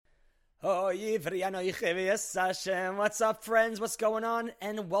Oh, what's up, friends? What's going on?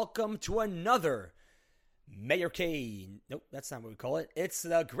 And welcome to another Mayor K. Nope, that's not what we call it. It's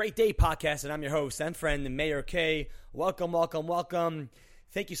the Great Day Podcast, and I'm your host and friend, Mayor K. Welcome, welcome, welcome.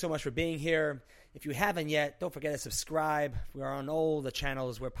 Thank you so much for being here. If you haven't yet, don't forget to subscribe. We are on all the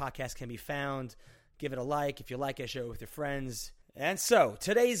channels where podcasts can be found. Give it a like. If you like it, share it with your friends. And so,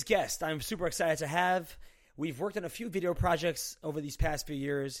 today's guest, I'm super excited to have. We've worked on a few video projects over these past few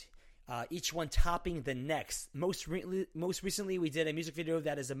years. Each one topping the next. Most recently, we did a music video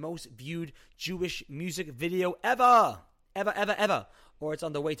that is the most viewed Jewish music video ever. Or it's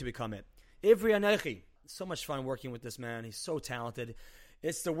on the way to become it. Ivri Anechi. So much fun working with this man. He's so talented.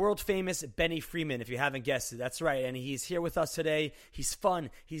 It's the world famous Benny Friedman, if you haven't guessed it. That's right. And he's here with us today. He's fun.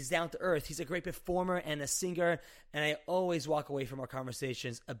 He's down to earth. He's a great performer and a singer. And I always walk away from our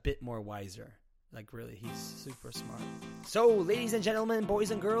conversations a bit more wiser. Like, really, he's super smart. So, ladies and gentlemen, boys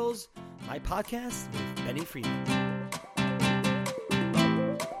and girls, my podcast with Benny Friedman.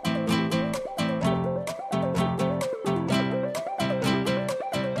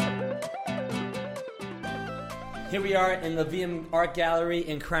 Here we are in the VM Art Gallery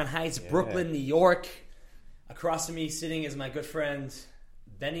in Crown Heights, Brooklyn, New York. Across from me sitting is my good friend,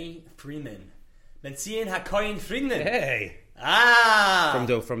 Benny Friedman. Benzien Hakoyin Friedman. Hey. From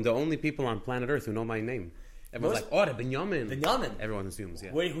the only people on planet Earth who know my name. Everyone's like, the Benjamin. Benjamin. Everyone assumes, yeah.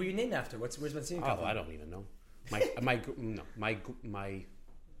 Who are you named after? Where's Benzien come from? I don't even know. My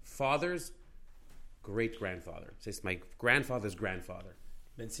father's great grandfather. So it's my grandfather's grandfather.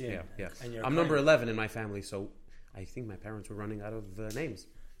 Benzien. Yeah. I'm number 11 in my family, so I think my parents were running out of names.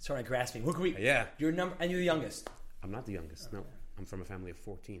 Sort of grasping. Who can we? Yeah. You're the youngest. I'm not the youngest. Okay. No, I'm from a family of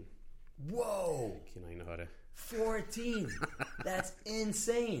 14. Whoa! Can I know how to? 14. That's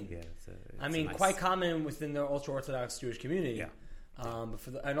insane. Yeah, it's quite common within the ultra-Orthodox Jewish community. Yeah.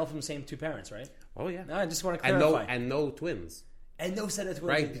 But I know from the same two parents, right? Oh yeah. No, I just want to clarify. And no twins. And no set of twins.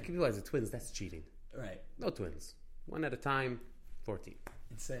 Right? Because people as twins, that's cheating. Right. No twins. One at a time. 14.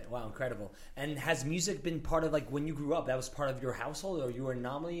 Insane. Wow, incredible. And has music been part of, like, when you grew up, that was part of your household, or you were an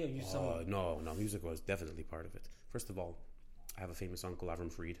anomaly, or you No, music was definitely part of it. First of all, I have a famous uncle,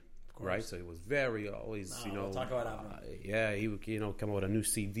 Avram Fried. Right, so it was very always, we'll talk about Avram. He would, come out with a new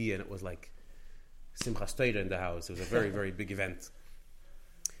CD, and it was like Simchas Torah in the house. It was a very, very big event.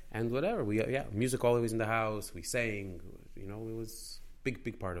 And whatever, music always in the house. We sang, it was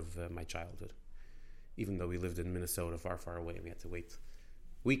big part of my childhood. Even though we lived in Minnesota, far, far away, we had to wait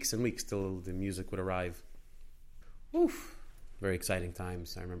weeks and weeks till the music would arrive. Oof, very exciting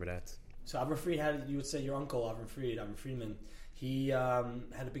times. I remember that. So Avram Fried you would say your uncle Avram Friedman. He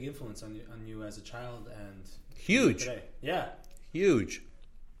had a big influence on you as a child and huge. Today. Yeah, huge.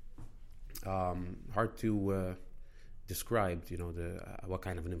 Hard to describe. What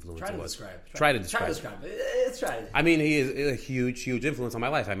kind of an influence it was. Try to describe. Let's try it. I mean, he is a huge influence on my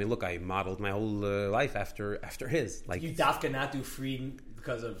life. I mean, look, I modeled my whole life after his. Like, you dafka not do Fried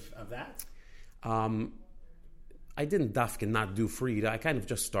because of that. I didn't dafka not do Fried. I kind of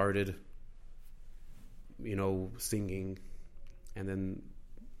just started, singing. And then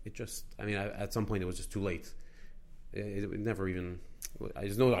at some point it was just too late. It never even.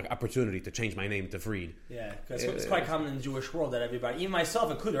 There's no opportunity to change my name to Fried. Yeah, because it's quite common in the Jewish world that everybody, even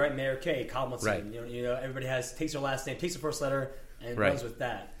myself included, right? Mayor K, Kalmutzin, right. Everybody takes their last name, takes the first letter, and runs with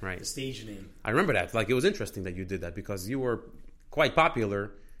that. Right. The stage name. I remember that. Like, it was interesting that you did that because you were quite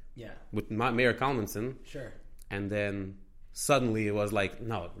popular. Yeah. With Mayor Kalmutzin. Sure. And then suddenly it was like,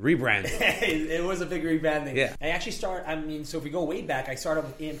 no, rebranding. It was a big rebranding. Yeah. I actually so if we go way back, I started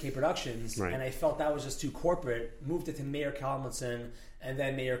with AMK Productions, right. And I felt that was just too corporate. Moved it to Mayor Kalmutzin, and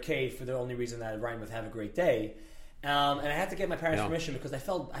then Mayor K for the only reason that I rhymed with Have a Great Day. And I had to get my parents' permission because I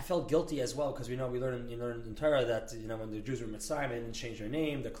felt guilty as well because we learned in Torah that when the Jews were Mitzrayim, they didn't change their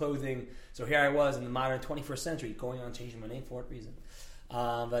name, their clothing. So here I was in the modern 21st century going on changing my name for what reason?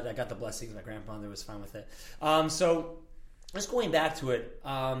 But I got the blessings. My grandfather was fine with it. So just going back to it,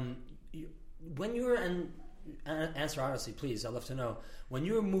 when you were answer honestly, please. I'd love to know when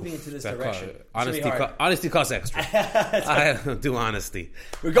you were moving into this direction. Honesty costs extra. I don't do honesty.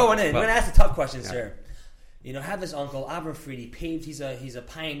 We're going in. We're gonna ask the tough questions here. Have this uncle Avram Fried. He paved. He's a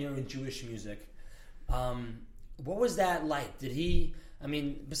pioneer in Jewish music. What was that like? Did he?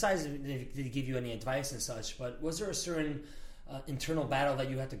 Besides, did he give you any advice and such? But was there a certain internal battle that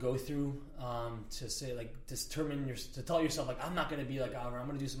you had to go through to say, like, to tell yourself, like, I'm not going to be like Avram. I'm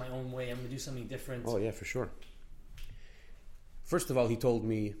going to do this my own way. I'm going to do something different. Oh yeah, for sure. First of all, he told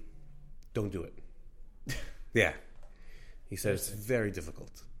me, "Don't do it." Yeah, he said it's very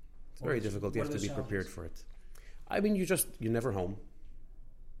difficult. It's very difficult. You have to be prepared for it. You're never home.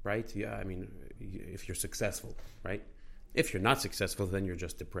 right? Yeah, I mean, if you're successful, right? If you're not successful, then you're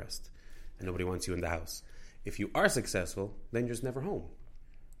just depressed and nobody wants you in the house. If you are successful, then you're just never home.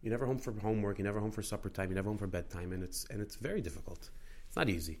 You're never home for homework, you're never home for supper time, you're never home for bedtime, and it's very difficult. It's not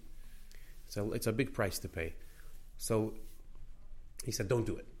easy. So it's a big price to pay. So he said, don't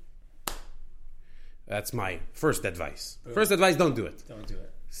do it. That's my first advice. First advice, don't do it. Don't do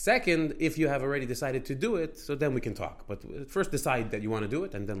it. Second, if you have already decided to do it, so then we can talk. But first decide that you want to do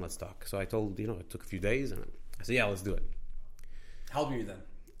it, and then let's talk. So I told, it took a few days, and I said, yeah, let's do it. How old were you then?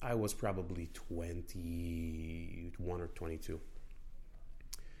 I was probably 21 or 22.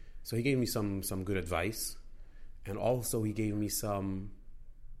 So he gave me some good advice, and also he gave me some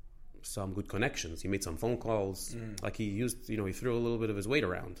good connections. He made some phone calls. Like he used, he threw a little bit of his weight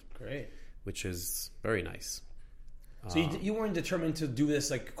around. Great. Which is very nice. So you weren't determined to do this,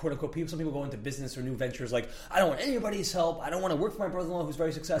 like, quote unquote, some people go into business or new ventures like, I don't want anybody's help. I don't want to work for my brother-in-law who's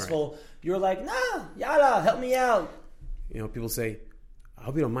very successful. Right. You're like, nah, yada, help me out. People say, I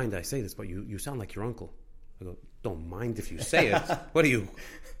hope you don't mind that I say this, but you sound like your uncle. I go, don't mind if you say it. What are you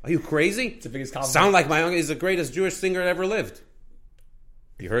crazy? It's the biggest compliment. Sound like my uncle is the greatest Jewish singer that ever lived.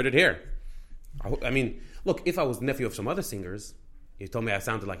 You heard it here. I mean, look, if I was nephew of some other singers, you told me I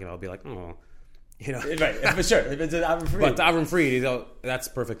sounded like him, I'll be like, oh, Right, for sure. If it's Avram Fried. But Avram Fried, that's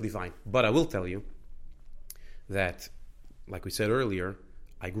perfectly fine. But I will tell you that, like we said earlier,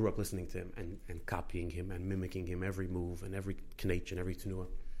 I grew up listening to him and copying him and mimicking him every move and every knetch and every tenua.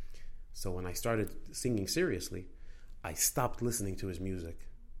 So when I started singing seriously, I stopped listening to his music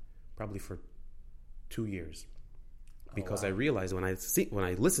probably for 2 years. Because I realized when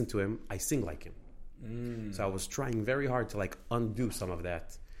I listen to him, I sing like him. So I was trying very hard to undo some of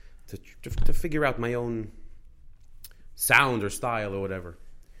that, to figure out my own sound or style or whatever.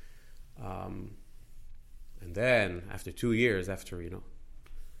 And then after 2 years, I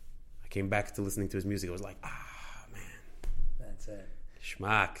came back to listening to his music. I was like, man, that's it.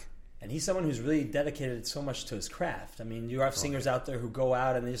 Schmack. And he's someone who's really dedicated so much to his craft. I mean, you have singers out there who go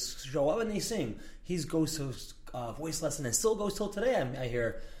out and they just show up and they sing. He goes to voice lesson and still goes till today, I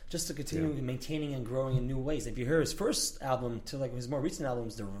hear, just to continue maintaining and growing in new ways. If you hear his first album to his more recent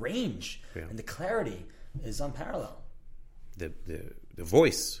albums, the range and the clarity is unparalleled. The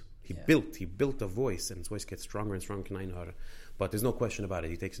voice he built a voice, and his voice gets stronger and stronger. But there's no question about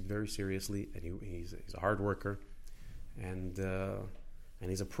it. He takes it very seriously, and he's a hard worker, and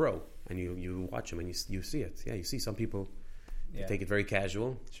he's a pro. And you watch him and you see it. Yeah, you see some people take it very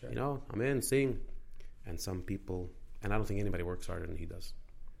casual. Sure. I'm in, sing, and some people, and I don't think anybody works harder than he does.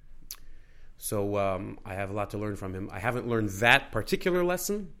 So I have a lot to learn from him. I haven't learned that particular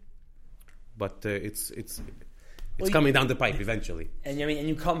lesson, but it's coming down the pipe eventually. And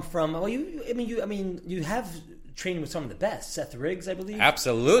you come from you have trained with some of the best. Seth Riggs, I believe.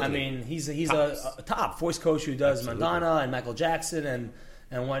 Absolutely. I mean, he's a top voice coach who does Madonna and Michael Jackson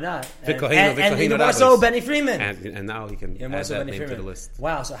and whatnot. And also Benny Friedman. And now he can add that name to the list.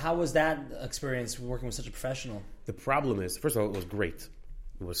 Wow. So how was that experience working with such a professional? The problem is, first of all, it was great.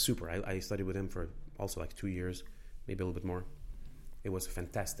 It was super. I studied with him for also 2 years, maybe a little bit more. It was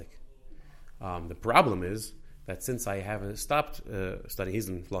fantastic. The problem is that since I haven't stopped studying, he's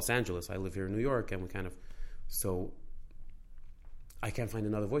in Los Angeles, I live here in New York, and so I can't find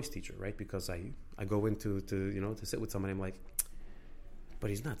another voice teacher, right? Because I go into to sit with somebody, I'm like,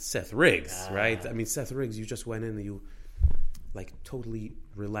 but he's not Seth Riggs, right? I mean, Seth Riggs, you just went in and you totally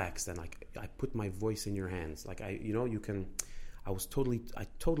relaxed, and I put my voice in your hands,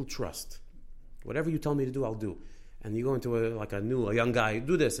 total trust. Whatever you tell me to do, I'll do. And you go into a young guy,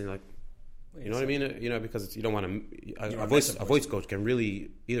 do this, and you're like, you know what I mean? Because you don't want to. A voice coach can really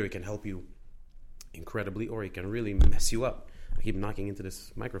either he can help you incredibly, or he can really mess you up. I keep knocking into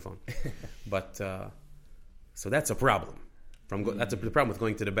this microphone, but so that's a problem. That's the problem with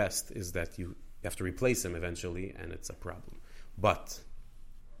going to the best, is that you have to replace him eventually, and it's a problem. But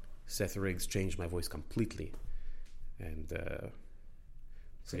Seth Riggs changed my voice completely, and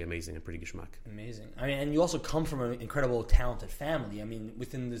pretty amazing and pretty geschmack. Amazing. I mean, and you also come from an incredible, talented family. I mean,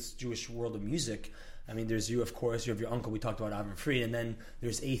 within this Jewish world of music, I mean, there's you, of course. You have your uncle. We talked about Avram Fried, and then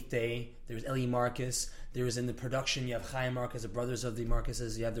there's Eighth Day. There's Eli Marcus. There's in the production, you have Chaim Marcus, the brothers of the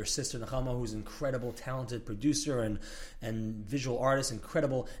Marcuses. You have their sister Nechama, who's an incredible, talented producer and visual artist,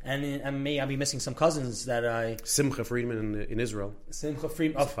 incredible. And I may be missing some cousins that I. Simcha Friedman in Israel. Simcha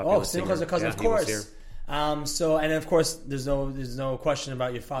Friedman. Simcha's a cousin, of course. So, and of course, there's no question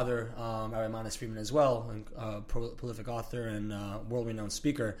about your father, Rabbi Manis Friedman, as well, prolific author and world-renowned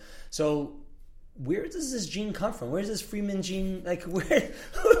speaker. So, where does this gene come from? Where does this Friedman gene, like, where,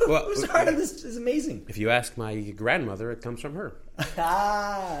 Well, who started this? This is amazing. If you ask my grandmother, it comes from her.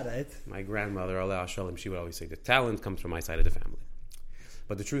 Right. My grandmother, Allah Shalom, she would always say, the talent comes from my side of the family.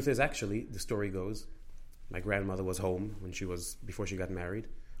 But the truth is, actually, the story goes, my grandmother was home before she got married.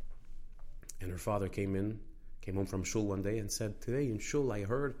 And her father came home from shul one day and said, today in shul I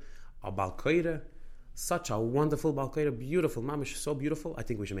heard a balkoire, such a wonderful balkoire, beautiful, mamish, so beautiful, I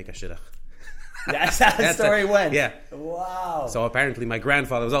think we should make a shidduch. That's how the story went. Yeah. Wow. So apparently my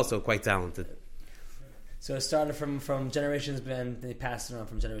grandfather was also quite talented. So it started from generations, and they passed it on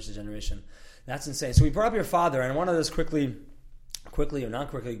from generation to generation. That's insane. So we brought up your father, and I want to just quickly or not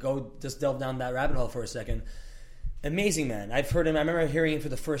quickly, go just delve down that rabbit hole for a second. Amazing man. I've heard him. I remember hearing him for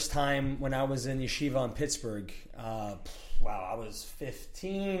the first time when I was in yeshiva in Pittsburgh. Wow, I was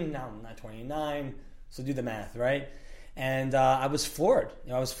 15. Now I'm not 29. So do the math, right? And I was floored.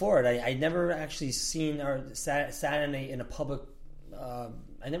 I was floored. I never actually seen or sat in a public.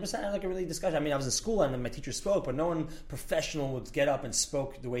 I never sat in like a really discussion. I mean, I was in school and my teacher spoke, but no one professional would get up and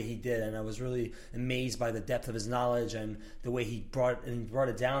spoke the way he did. And I was really amazed by the depth of his knowledge and the way he brought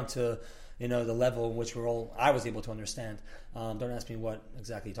it down to, the level in which I was able to understand. Don't ask me what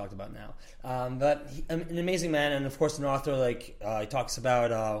exactly he talked about now. But an amazing man, and of course an author, like he talks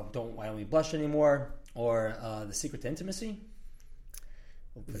about Why Don't We Blush Anymore, or The Secret to Intimacy.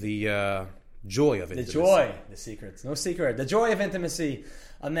 The joy of intimacy. The secrets. No secret. The joy of intimacy.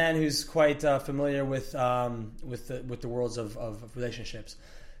 A man who's quite familiar with the worlds of relationships.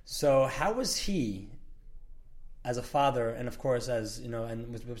 So how was he, as a father, and of course as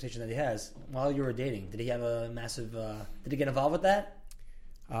and with the reputation that he has, while you were dating? Did he have a massive? Did he get involved with that?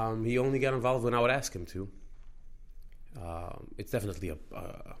 He only got involved when I would ask him to. It's definitely a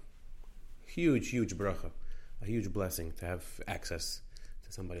huge bracha, a huge blessing to have access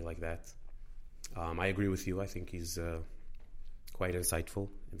to somebody like that. I agree with you. I think he's quite insightful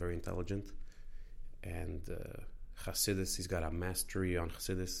and very intelligent. And Chassidus, he's got a mastery on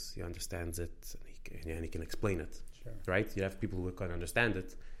Chassidus. He understands it, and he can explain it. Sure. Right? You have people who can understand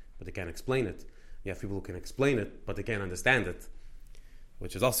it, but they can't explain it. You have people who can explain it, but they can't understand it,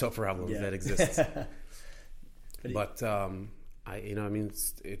 which is also a problem that exists. But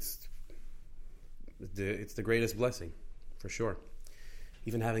it's the greatest blessing, for sure.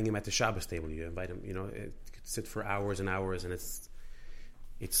 Even having him at the Shabbos table, you invite him. You could sit for hours and hours, and it's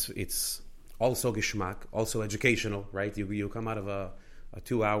also geschmack, also educational, right? You come out of a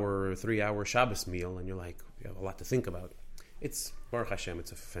 2-hour or 3-hour Shabbos meal, and you're like, you have a lot to think about. It's Baruch Hashem.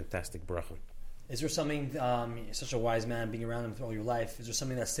 It's a fantastic bracha. Is there something? You're such a wise man, being around him all your life. Is there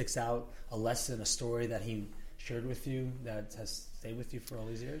something that sticks out? A lesson, a story that he shared with you that has stayed with you for all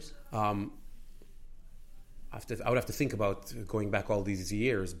these years? I would have to think about going back all these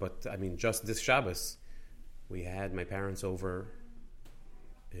years, but I mean, just this Shabbos, we had my parents over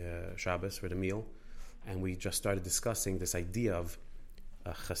Shabbos for the meal, and we just started discussing this idea of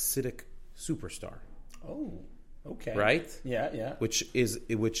a Hasidic superstar. Oh, okay. Right? Yeah. Which is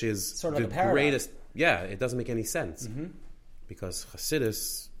sort of the like a paradox. greatest. Yeah, it doesn't make any sense because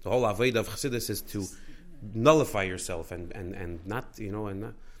Hasidus, the whole avodah of Hasidus is to nullify yourself and not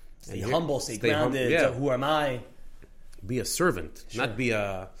Stay humble, stay grounded. So who am I? Be a servant, not be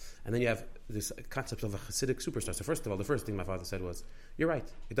a. And then you have this concept of a Hasidic superstar. So first of all, the first thing my father said was, "You're right.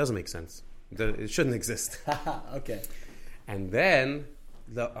 It doesn't make sense. It shouldn't exist." Okay. And then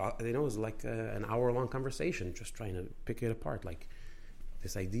it was like an hour-long conversation, just trying to pick it apart, like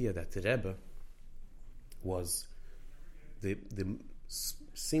this idea that the Rebbe was the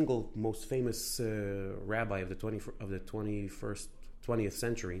single most famous rabbi of the 20th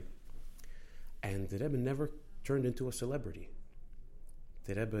century, and the Rebbe never turned into a celebrity.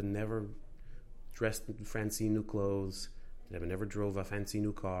 The Rebbe never dressed in fancy new clothes. The Rebbe never drove a fancy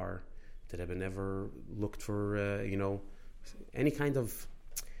new car. The Rebbe never looked for any kind of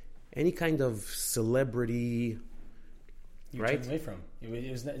celebrity. You right? turned away from.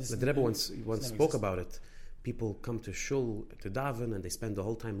 The Rebbe once spoke about it. People come to shul to daven and they spend the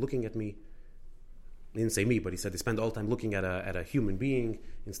whole time looking at me. He didn't say me, but he said they spend all the time looking at a human being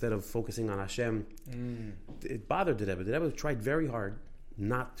instead of focusing on Hashem. It bothered the Rebbe. The Rebbe tried very hard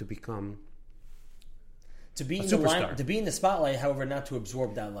not to become to be a in superstar. To be in the spotlight, however, not to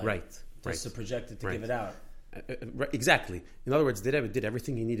absorb that light. Right. Just to project it, to give it out. Exactly. In other words, the Rebbe did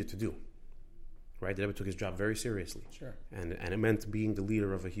everything he needed to do. Right? The Rebbe took his job very seriously. Sure. And it meant being the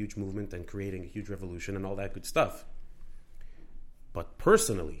leader of a huge movement and creating a huge revolution and all that good stuff. But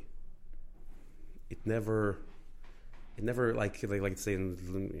personally, it never like say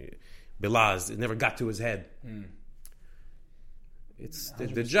in Bilaz, it never got to his head. it's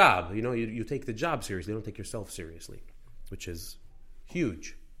the job. You take the job seriously. You don't take yourself seriously, which is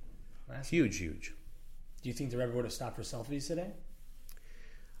huge. Huge. Do you think the Rebbe would have stopped for selfies today?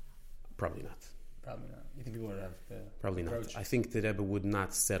 Probably not. Probably not. You think people would have Probably approach? not. I think the Rebbe would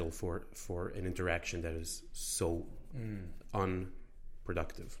not settle for an interaction that is so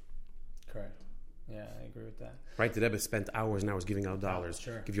unproductive. Correct. Yeah, I agree with that. Right? The Rebbe spent hours and hours giving out dollars.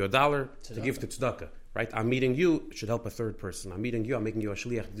 Sure. Give you $1 to give to tzedakah. Right? I'm meeting you, it should help a third person. I'm meeting you, I'm making you a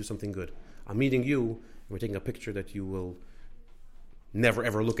shliach to do something good. I'm meeting you, and we're taking a picture that you will never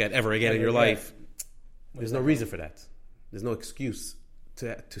ever look at ever again in your life. There's no reason for that. There's no excuse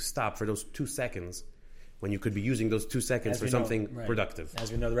to stop for those 2 seconds when you could be using those 2 seconds for something productive.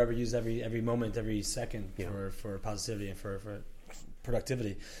 As we know, the Rebbe used every moment, every second for positivity and for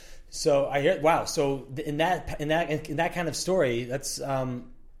productivity. So I hear, wow. So in that kind of story, that's.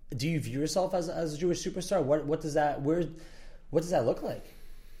 Do you view yourself as a Jewish superstar? What does that look like?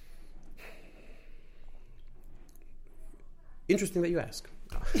 Interesting that you ask.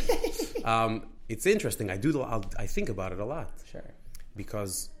 It's interesting. I think about it a lot. Sure.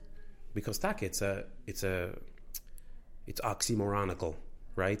 Because tak, it's oxymoronical,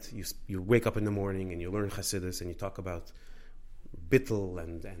 right? You wake up in the morning and you learn Hasidus and you talk about bittul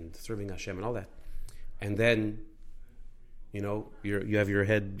and serving Hashem and all that, and then you have your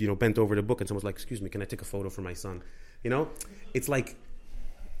head bent over the book and someone's like, "Excuse me, can I take a photo for my son?" It's like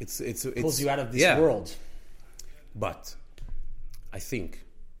it's pulls you out of this world. But I think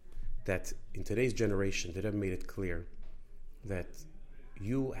that in today's generation, they have made it clear that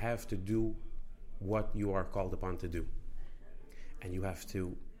you have to do what you are called upon to do. And you have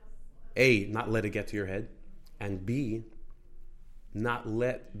to, A, not let it get to your head, and B, not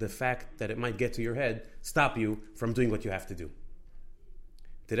let the fact that it might get to your head stop you from doing what you have to do.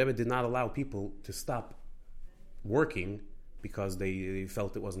 The Rebbe did not allow people to stop working because they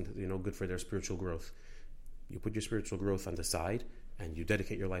felt it wasn't good for their spiritual growth. You put your spiritual growth on the side and you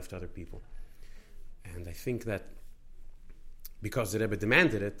dedicate your life to other people. And I think that because the Rebbe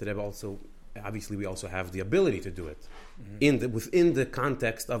demanded it, the Rebbe also, obviously we also have the ability to do it within the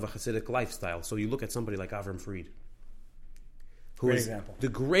context of a Hasidic lifestyle. So you look at somebody like Avram Fried, who is the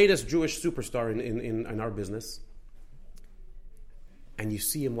greatest Jewish superstar in our business, and you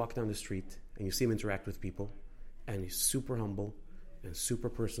see him walk down the street and you see him interact with people, and he's super humble and super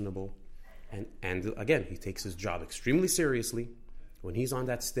personable, and again, he takes his job extremely seriously. When he's on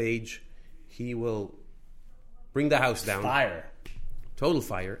that stage, he will bring the house down. Total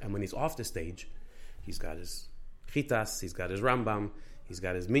fire. And when he's off the stage, he's got his chitas, he's got his Rambam, he's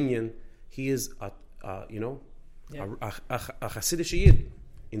got his minyan. He is a Hasidic Yid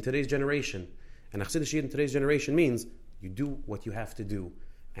in today's generation. And a Hasidic Yid in today's generation means you do what you have to do,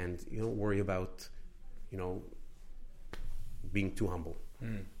 and you don't worry about, being too humble.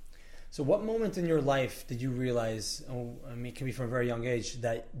 So what moment in your life did you realize, it can be from a very young age,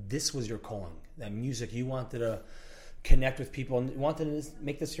 that this was your calling, that music, you wanted to connect with people and wanted to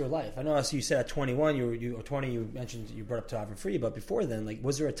make this your life? I know, as you said, at 21, you mentioned you brought up to Avram Fried, but before then,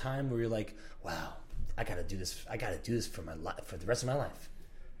 was there a time where you're like, wow, I got to do this for my life, for the rest of my life?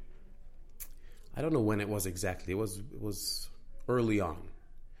 I don't know when it was exactly. It was early on.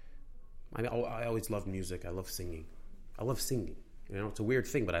 I always loved music. I love singing. It's a weird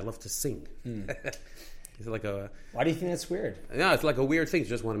thing, but I love to sing. It's like Why do you think that's weird? No, it's like a weird thing. You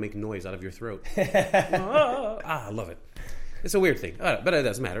just want to make noise out of your throat. I love it. It's a weird thing, but it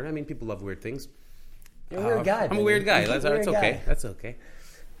doesn't matter. I mean, people love weird things. You're a weird guy. I'm a weird guy. That's okay. That's okay.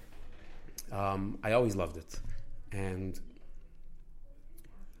 I always loved it, and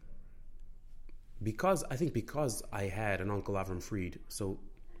because I had an uncle Avram Fried, so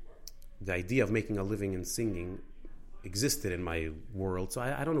the idea of making a living in singing existed in my world. So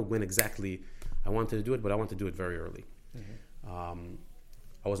I don't know when exactly I wanted to do it, but I wanted to do it very early.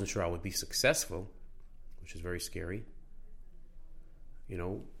 I wasn't sure I would be successful, which is very scary.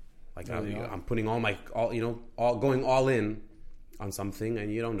 I'm putting going all in on something,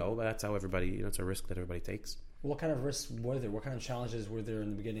 and you don't know, but that's how everybody, it's a risk that everybody takes. What kind of risks were there? What kind of challenges were there in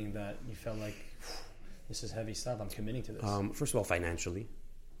the beginning that you felt like, this is heavy stuff, I'm committing to this? First of all, financially.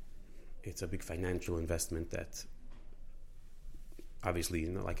 It's a big financial investment that obviously,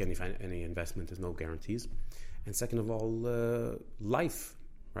 like any investment, there's no guarantees. And second of all, life,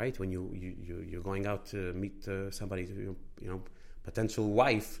 right? When you're going out to meet somebody, potential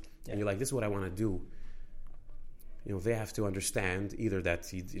wife, and you're like, this is what I want to do. They have to understand either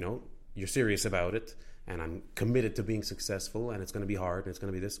that you're serious about it, and I'm committed to being successful, and it's going to be hard, and it's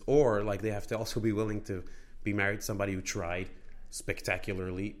going to be this, or like they have to also be willing to be married to somebody who tried,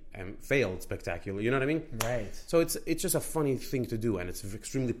 spectacularly and failed spectacularly. You know what I mean? Right. So it's just a funny thing to do, and it's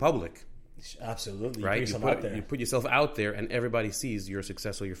extremely public. Absolutely. Right? You put yourself out there, and everybody sees your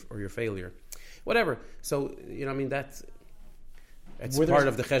success or your failure. Whatever. So, you know, I mean, that's part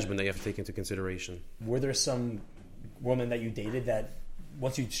of the cheshbon that you have to take into consideration. Were there some women that you dated that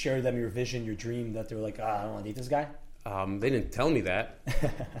once you shared them your vision, your dream, that they were like, I don't want to date this guy? They didn't tell me that,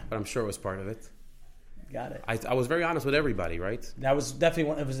 but I'm sure it was part of it. Got it. I was very honest with everybody, right? That was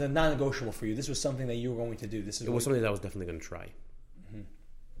definitely it was a non-negotiable for you. This was something that you were going to do. It was something that I was definitely going to try.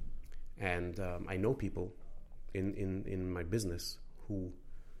 And I know people in my business who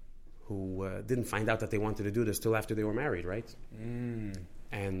didn't find out that they wanted to do this till after they were married, right?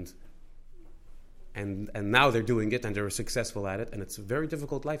 And now they're doing it and they're successful at it, and it's a very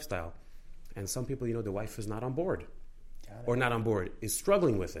difficult lifestyle. And some people, you know, the wife is not on board, or not on board, is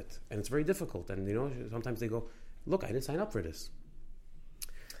struggling with it, and it's very difficult. And you know, sometimes they go, "Look, I didn't sign up for this."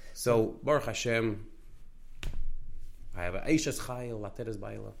 So Baruch Hashem, I have a Eishes Chayil, Lateres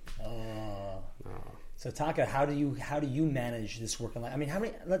Baila. So Taka, how do you manage this work and life? I mean, how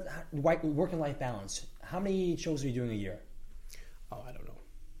many work and life balance? How many shows are you doing a year? Oh, I don't know,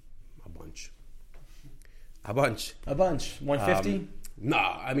 a bunch. 150? No,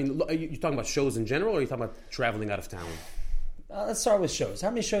 I mean, are you talking about shows in general, or are you talking about traveling out of town? Let's start with shows. How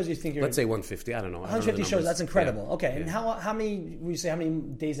many shows do you think you're? Let's say 150. I don't know. 150 shows. That's incredible. Yeah. Okay, Yeah. and how many? Would you say how many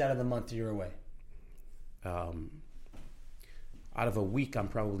days out of the month you're away? Out of a week, I'm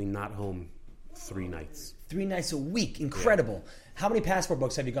probably not home 3 nights. 3 nights a week. Incredible. Yeah. How many passport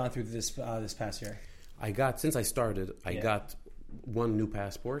books have you gone through this past year? Since I started, I got one new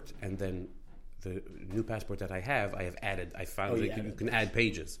passport, and then the new passport that I have added. I found that you can add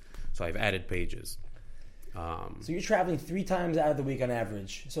pages, so I've added pages. So you're traveling 3 times out of the week on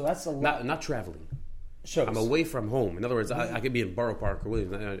average. So that's a lot. Not traveling. Shows. I'm away from home. In other words, I could be in Borough Park or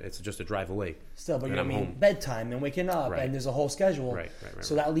Williams. It's just a drive away. Still, but you're bedtime and waking up, and there's a whole schedule. Right.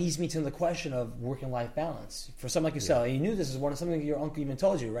 So that leads me to the question of work and life balance. For someone like yourself, and you knew this is something your uncle even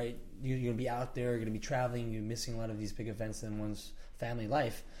told you, right? You're going to be out there, you're going to be traveling, you're missing a lot of these big events in one's family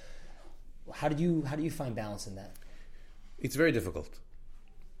life. How do you find balance in that? It's very difficult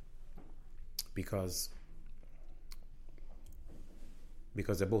because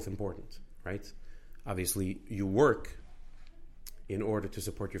they're both important, right? Obviously, you work in order to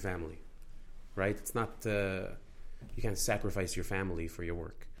support your family, right? It's not you can't sacrifice your family for your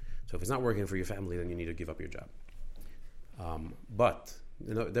work. So if it's not working for your family, then you need to give up your job. But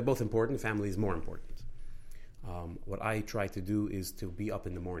you know, they're both important. Family is more important. What I try to do is to be up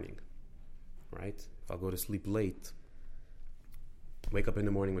in the morning, right? If I'll go to sleep late, wake up in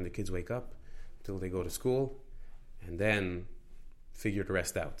the morning when the kids wake up, till they go to school, and then figure the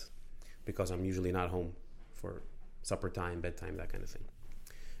rest out, because I'm usually not home for supper time, bedtime, that kind of thing.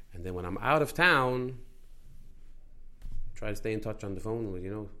 And then when I'm out of town, try to stay in touch on the phone with,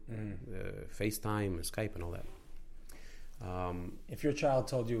 FaceTime, Skype, and all that. If your child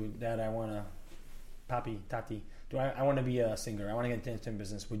told you, Dad, I want to, Papi, Tati, I want to be a singer, I want to get into entertainment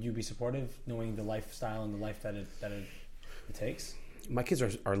business, would you be supportive, knowing the lifestyle and the life that it takes? My kids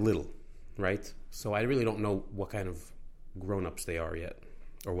are little, right? So I really don't know what kind of grown-ups they are yet,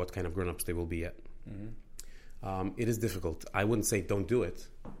 or what kind of grown-ups they will be yet. It is difficult. I wouldn't say don't do it,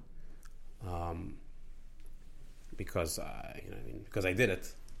 because I did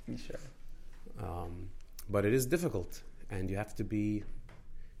it. Sure. But it is difficult, and you have to be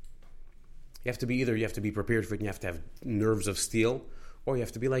prepared for it, and you have to have nerves of steel, or you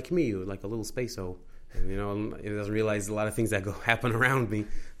have to be like me, like a little space-o, and, it doesn't realize a lot of things that happen around me.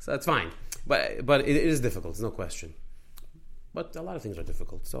 So that's fine. But it is difficult, there's no question. But a lot of things are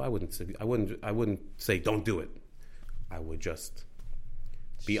difficult, so I wouldn't say don't do it. I would just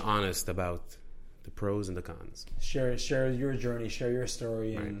be honest about the pros and the cons. Share your journey, share your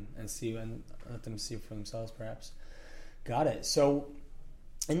story, and let them see for themselves, perhaps. Got it. So,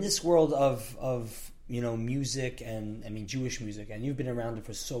 in this world of music and Jewish music, and you've been around it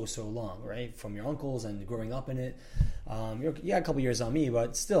for so long, right? From your uncles and growing up in it, you got a couple years on me,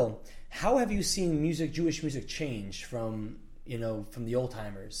 but still, how have you seen Jewish music change from the old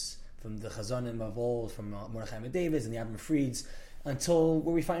timers, from the Chazanim of old, from Mordechai Davids and the Abram Frieds, until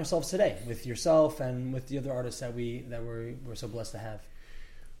where we find ourselves today with yourself and with the other artists that we're so blessed to have?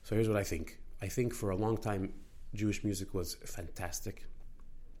 So here's what I think. I think for a long time, Jewish music was fantastic,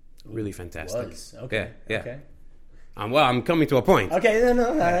 really fantastic. Was okay. Yeah. Okay. I'm coming to a point. Okay, no,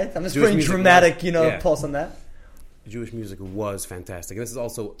 all right. I'm just putting dramatic, pulse on that. Jewish music was fantastic. This is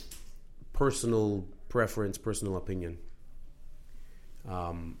also personal preference, personal opinion.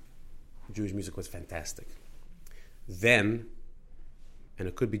 Jewish music was fantastic. Then and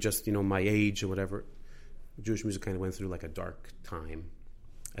it could be just, my age or whatever. Jewish music kind of went through like a dark time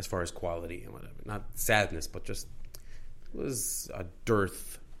as far as quality and whatever. Not sadness, but just it was a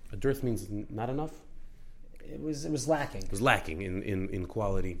dearth. A dearth means not enough. It was lacking. It was lacking in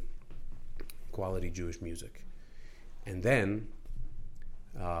quality Jewish music. And then,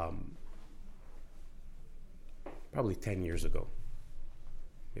 probably 10 years ago,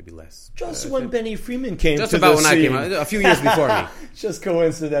 maybe less. Just when Benny Friedman came just to about the when scene. I came out, a few years before me. Just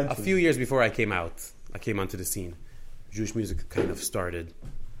coincidental. A few years before I came onto the scene. Jewish music kind of started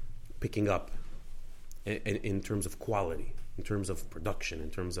picking up in terms of quality, in terms of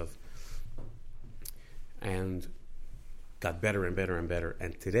production, and got better and better and better.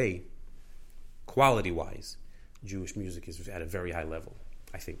 And today, quality-wise, Jewish music is at a very high level,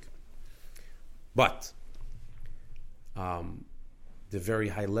 I think. But the very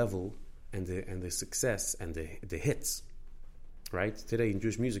high level and the success and the hits, right? Today in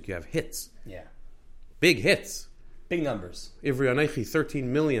Jewish music, you have hits. Yeah. Big hits. Big numbers. Ivri Anaichi,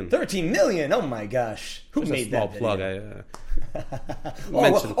 13 million. 13 million? Oh my gosh. Who Just made a small that plug.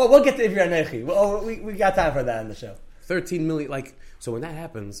 we'll get to Ivri Anechi. We got time for that on the show. 13 million. So when that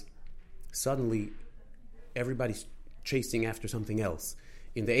happens, suddenly everybody's chasing after something else.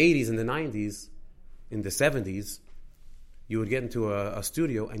 In the 80s and the 90s, in the 70s, you would get into a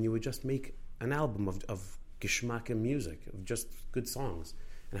studio and you would just make an album of geschmack and music, of just good songs,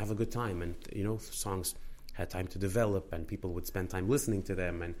 and have a good time. And, songs had time to develop and people would spend time listening to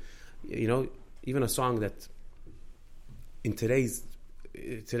them. And, even a song that in today's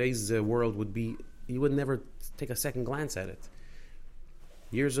world would be, you would never take a second glance at it.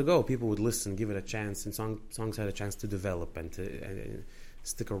 Years ago, people would listen, give it a chance, and songs had a chance to develop and to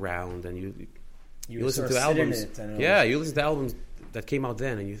stick around. And you listen to albums. You listen to albums that came out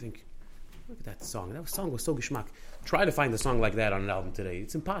then, and you think, look at that song. That song was so geschmack. Try to find a song like that on an album today.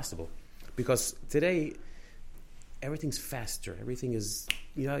 It's impossible, because today everything's faster. Everything is,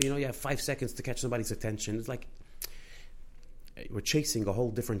 you have 5 seconds to catch somebody's attention. It's like we're chasing a whole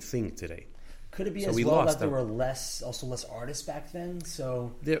different thing today. Could it be as well that there were less artists back then?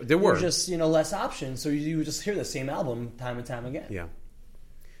 So there were just less options. So you would just hear the same album time and time again. Yeah,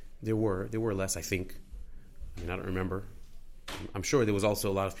 there were less. I think. I don't remember. I'm sure there was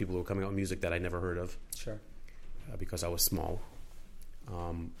also a lot of people who were coming out with music that I never heard of. Sure. Because I was small.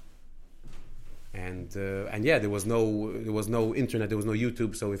 And there was no internet, there was no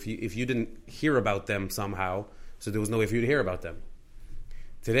YouTube. So if you didn't hear about them somehow, so there was no way for you to hear about them.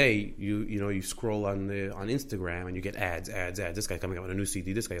 Today, you scroll on Instagram and you get ads. This guy coming out with a new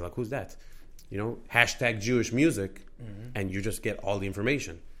CD. This guy, like, who's that? Hashtag Jewish music, and you just get all the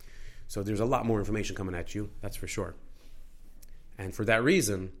information. So there's a lot more information coming at you. That's for sure. And for that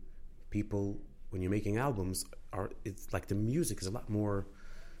reason, people, when you're making albums, it's like the music is a lot more.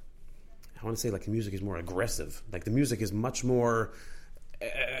 I want to say like the music is more aggressive. Like the music is much more,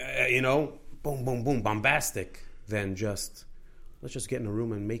 boom, boom, boom, bombastic than just. Let's just get in a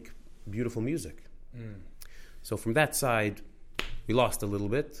room and make beautiful music. So from that side, we lost a little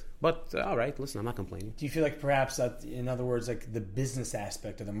bit. But all right, listen, I'm not complaining. Do you feel like perhaps that, in other words, like the business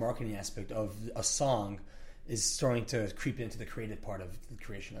aspect or the marketing aspect of a song is starting to creep into the creative part of the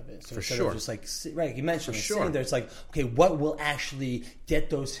creation of it? So for instead sure. of just like, right, you mentioned for sitting there, it's like, okay, what will actually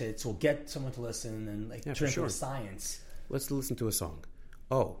get those hits, will get someone to listen and turn into a science? Let's listen to a song.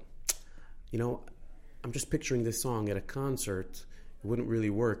 Oh, I'm just picturing this song at a concert. It wouldn't really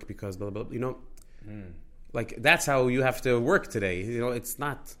work because blah, blah, blah, like that's how you have to work today. It's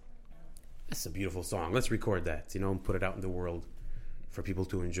not, that's a beautiful song. Let's record that, and put it out in the world for people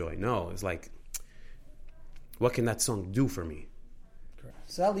to enjoy. No, it's like, what can that song do for me? Correct.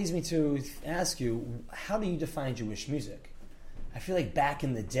 So that leads me to ask you, how do you define Jewish music? I feel like back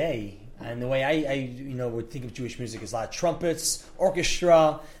in the day, and the way I would think of Jewish music is a lot of trumpets,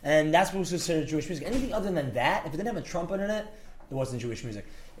 orchestra, and that's what was considered Jewish music. Anything other than that, if it didn't have a trumpet in it, it wasn't Jewish music.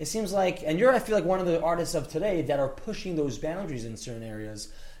 It seems like, and I feel like one of the artists of today that are pushing those boundaries in certain areas.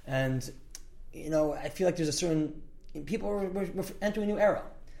 And, I feel like there's a certain, people are entering a new era.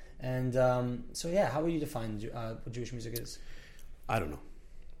 And how would you define what Jewish music is? I don't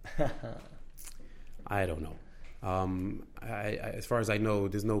know. I don't know. As far as I know,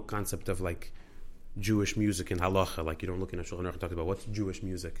 there's no concept of like Jewish music in halacha. Like you don't look in a Shulchan Aruch and talk about what's Jewish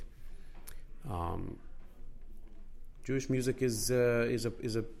music. Jewish music is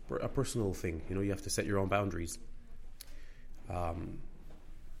a personal thing. You have to set your own boundaries.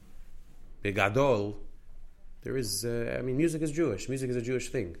 Begadol, there is. Music is Jewish. Music is a Jewish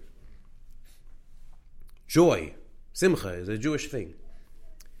thing. Joy, simcha, is a Jewish thing.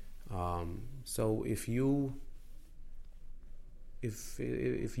 So if you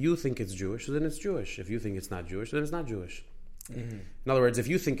if you think it's Jewish, then it's Jewish. If you think it's not Jewish, then it's not Jewish. Mm-hmm. In other words, if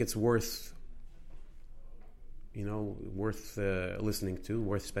you think it's worth listening to,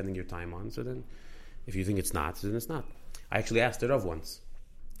 worth spending your time on, so then if you think it's not, then it's not. I actually asked the Rav once.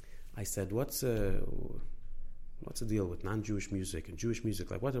 I said, what's the deal with non-Jewish music and Jewish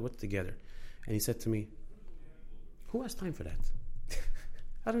music? Like, what's together? And he said to me, who has time for that? I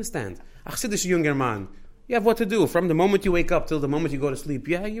don't understand. A Chassidish younger man, you have what to do from the moment you wake up till the moment you go to sleep.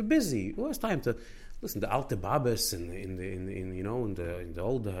 Yeah, you're busy. Who has time to listen to Alte Babas in the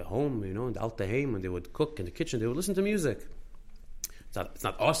old home, in the Alte Heim, when they would cook in the kitchen, they would listen to music. It's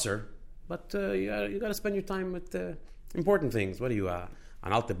not osser, but you got to spend your time with important things. What are you, an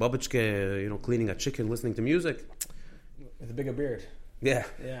Alte Babachke, cleaning a chicken, listening to music? With a bigger beard. Yeah.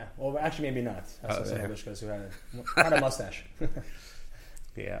 Yeah. Well, actually, maybe not. Babachkas who had a mustache.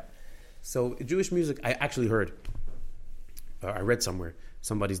 Yeah. So Jewish music, I actually heard, I read somewhere,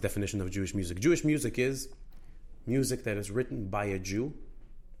 somebody's definition of Jewish music. Jewish music is music that is written by a Jew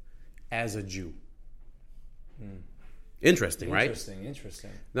as a Jew. Interesting, right?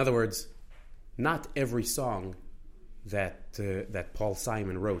 Interesting. In other words, not every song that Paul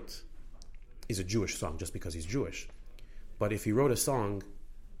Simon wrote is a Jewish song just because he's Jewish. But if he wrote a song,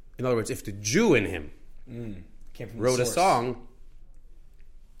 in other words, if the Jew in him wrote a song,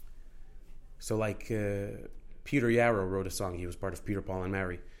 so like Peter Yarrow wrote a song. He was part of Peter, Paul, and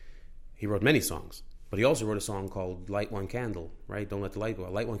Mary. He wrote many songs, but he also wrote a song called Light One Candle, right? Don't let the light go.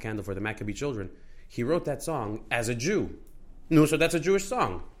 Light One Candle for the Maccabee children. He wrote that song as a Jew. No, so that's a Jewish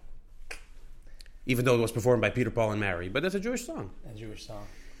song. Even though it was performed by Peter, Paul, and Mary. But that's a Jewish song. A Jewish song.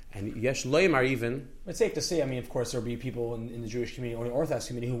 And Yesh Loimar even... It's safe to say, of course, there'll be people in the Jewish community or the Orthodox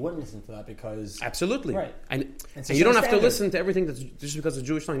community who wouldn't listen to that because... Absolutely. Right. And you don't have to listen to everything that's just because it's a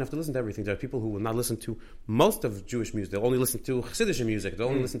Jewish song. You have to listen to everything. There are people who will not listen to most of Jewish music. They'll only listen to Chassidish music. They'll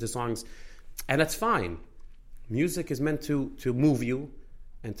only listen to songs. And that's fine. Music is meant to move you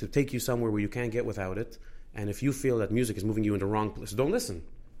and to take you somewhere where you can't get without it. And if you feel that music is moving you in the wrong place, don't listen.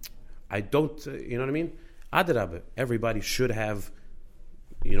 I don't, you know what I mean? Adarabah. Everybody should have...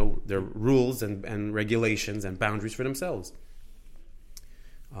 their rules and regulations and boundaries for themselves.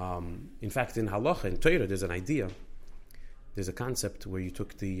 In fact, in Halacha, in Torah, there's an idea. There's a concept where you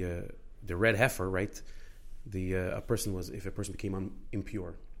took the red heifer, right? If a person became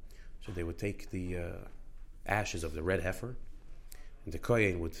impure, so they would take the ashes of the red heifer, and the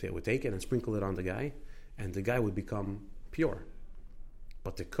kohen would take it and sprinkle it on the guy, and the guy would become pure.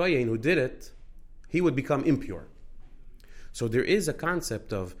 But the kohen who did it, he would become impure. So there is a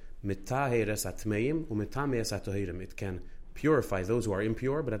concept of mitaheres atmeim umitameres atohirim. It can purify those who are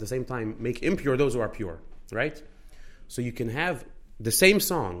impure, but at the same time make impure those who are pure, right? So you can have the same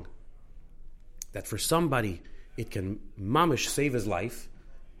song that for somebody it can mamish save his life,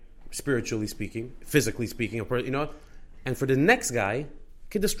 spiritually speaking, physically speaking, and for the next guy, it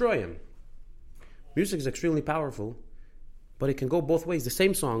can destroy him. Music is extremely powerful, but it can go both ways. The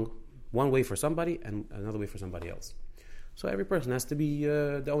same song, one way for somebody and another way for somebody else. So every person has to be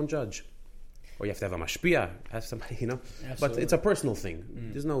their own judge. Or you have to have a mashpia, have somebody, Absolutely. But it's a personal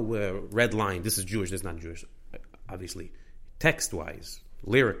thing. There's no red line, this is Jewish, this is not Jewish. Obviously, text-wise,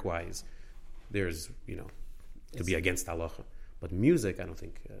 lyric-wise, there's, to be against halacha. But music, I don't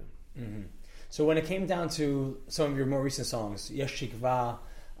think... So when it came down to some of your more recent songs, Yesh Shikva,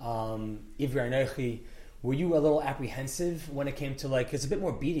 Ivri Anochi, were you a little apprehensive when it came to it's a bit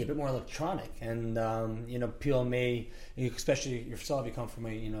more beaty, a bit more electronic, and people may, especially yourself, you come from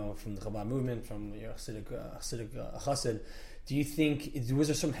from the Chabad movement, from your Hasidic Chassid. Do you think was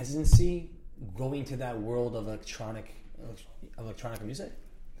there some hesitancy going to that world of electronic music?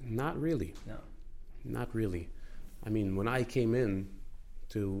 Not really. No, not really. I mean, when I came in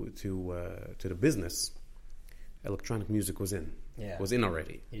to the business, electronic music was in. Yeah. Was in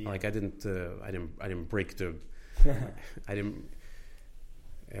already. Yeah. I didn't break the. I didn't.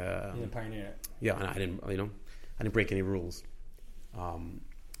 You didn't pioneer it. Yeah, and I didn't break any rules.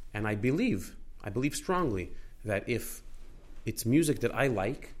 And I believe strongly that if it's music that I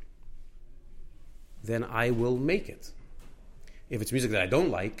like, then I will make it. If it's music that I don't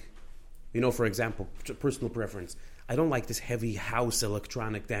like, for example, personal preference, I don't like this heavy house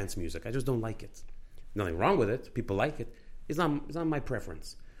electronic dance music. I just don't like it. Nothing wrong with it. People like it. It's not my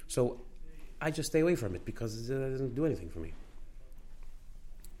preference. So I just stay away from it because it doesn't do anything for me.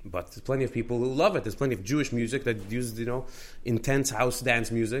 But there's plenty of people who love it. There's plenty of Jewish music that uses, intense house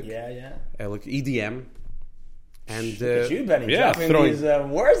dance music. Yeah. Like EDM. And look at you, Benny, dropping these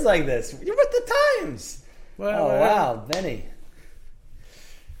words like this. You're with the times. Well, wow, Benny.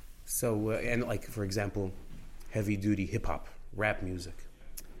 So, and for example, heavy-duty hip-hop, rap music.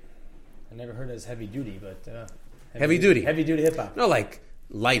 I never heard it as heavy duty, but Heavy duty. Heavy duty hip hop. No, like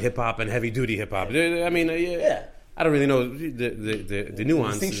light hip hop and heavy duty hip hop. I mean, Yeah. I don't really know the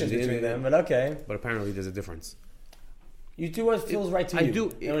nuance. Distinction between them, but okay. But apparently there's a difference. You do what feels right to you. I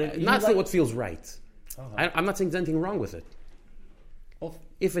do. You Not like- what feels right. Uh-huh. I'm not saying there's anything wrong with it. Well,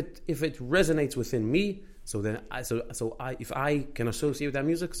 If it resonates within me, so then if I can associate with that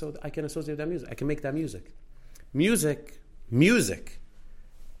music, so I can associate with that music. I can make that music. Music.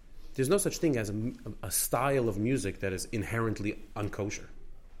 There's no such thing as a style of music that is inherently unkosher.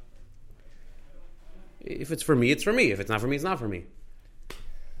 If it's for me, it's for me. If it's not for me, it's not for me.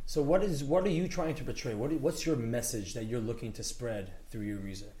 So what are you trying to portray? What's your message that you're looking to spread through your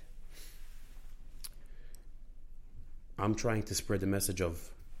music? I'm trying to spread the message of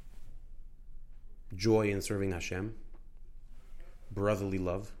joy in serving Hashem, brotherly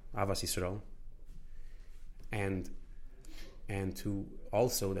love, Avas Yisrael, and to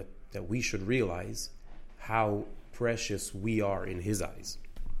also that we should realize how precious we are in His eyes.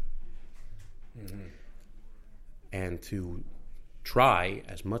 Mm-hmm. And to try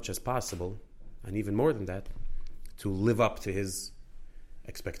as much as possible, and even more than that, to live up to His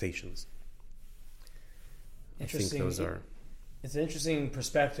expectations. I think those are... It's an interesting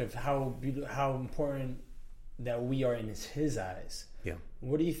perspective how important that we are in His eyes. Yeah.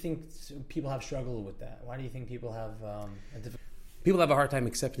 What do you think people have struggled with that? Why do you think people have a difficult... People have a hard time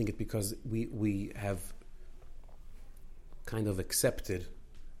accepting it because we have kind of accepted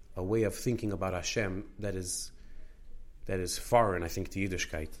a way of thinking about Hashem that is foreign, I think, to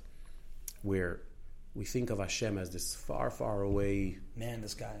Yiddishkeit, where we think of Hashem as this far, far away... Man,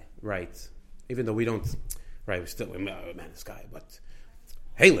 this guy. Right. Even though we don't... Right, we still... Man, this guy, but...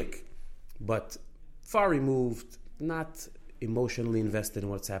 Halik. But far removed, not emotionally invested in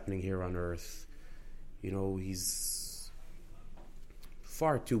what's happening here on earth. You know, he's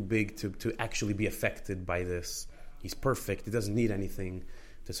far too big to actually be affected by this. He's perfect. He doesn't need anything.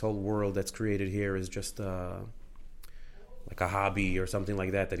 This whole world that's created here is just like a hobby or something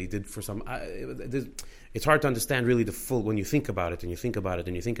like that he did for some... it's hard to understand really the full... When you think about it and you think about it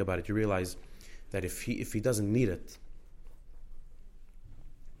and you think about it, you realize that if he doesn't need it,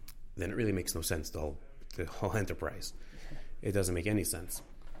 then it really makes no sense, the whole enterprise. It doesn't make any sense.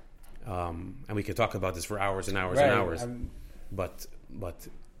 And we could talk about this for hours and hours and hours. But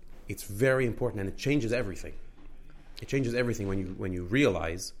it's very important, and it changes everything. It changes everything when you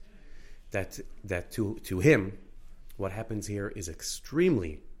realize that to him, what happens here is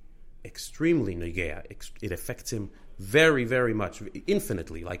extremely, extremely negea. It affects him very, very much,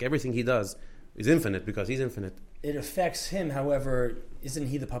 infinitely. Like everything he does is infinite because he's infinite. It affects him, however, isn't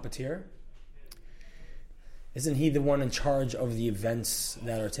he the puppeteer? Isn't he the one in charge of the events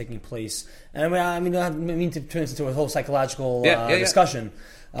that are taking place? And I mean to turn this into a whole psychological discussion.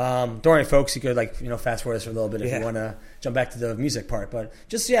 Don't worry, folks. You could fast forward this for a little bit if you want to jump back to the music part. But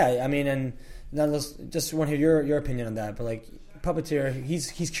just and now just want to hear your opinion on that. But puppeteer,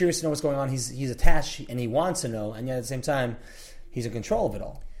 he's curious to know what's going on. He's attached and he wants to know, and yet at the same time, he's in control of it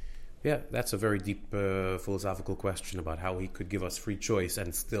all. Yeah, that's a very deep philosophical question about how he could give us free choice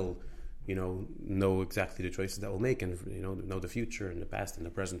and still, know exactly the choices that we'll make and know the future and the past and the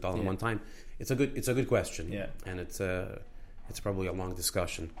present all in one time. It's a good question. Yeah, and it's probably a long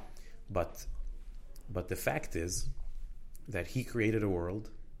discussion, but the fact is that he created a world,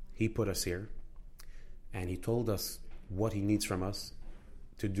 he put us here, and he told us what he needs from us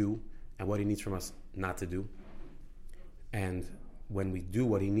to do and what he needs from us not to do. And when we do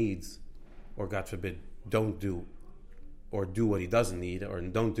what he needs, or God forbid, don't do, or do what he doesn't need, or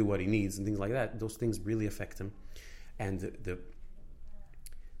don't do what he needs, and things like that, those things really affect him. And the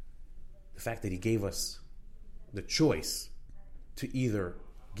fact that he gave us the choice to either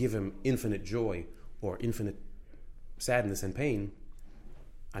give him infinite joy or infinite sadness and pain,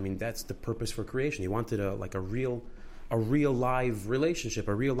 I mean, that's the purpose for creation. He wanted a real live relationship,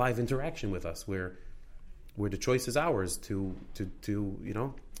 a real live interaction with us, where the choice is ours to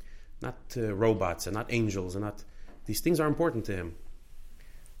not robots and not angels and not... These things are important to him.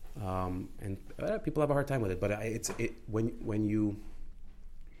 And people have a hard time with it, but when you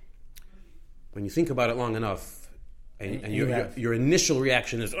think about it long enough, and your initial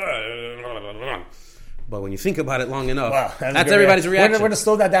reaction is... But when you think about it long enough, wow, that's everybody's reaction. We're going to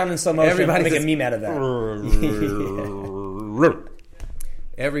slow that down in slow motion. Everybody make a meme out of that.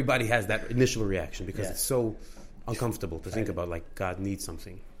 Everybody has that initial reaction because it's so uncomfortable to think about, God needs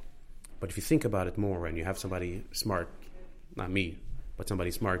something. But if you think about it more and you have somebody smart, not me, but somebody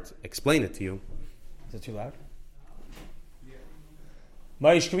smart, explain it to you. Is it too loud?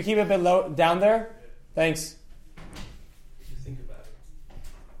 Maish, can we keep it a bit low down there? Thanks.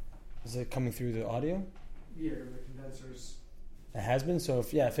 Is it coming through the audio? Yeah, the condensers. It has been. So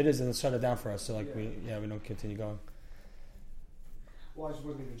if it is, then let's shut it down for us. So like we don't continue going. Well, I just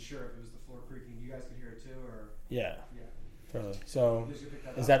wasn't even sure if it was the floor creaking. You guys could hear it too, or Yeah. yeah. Totally. So You just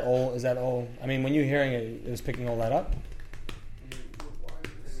pick is up? that all? Is that all? I mean, when you're hearing it, it was picking all that up.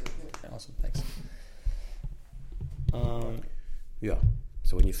 Awesome. Thanks. Yeah.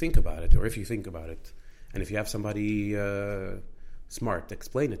 So when you think about it, or if you think about it, and if you have somebody smart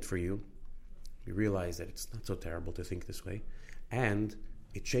explain it for you, you realize that it's not so terrible to think this way, and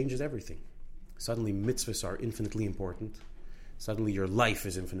it changes everything. Suddenly, mitzvahs are infinitely important. Suddenly, your life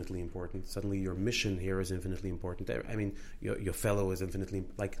is infinitely important. Suddenly, your mission here is infinitely important. I mean, your fellow is infinitely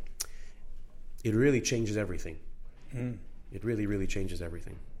like. It really changes everything. It really, really changes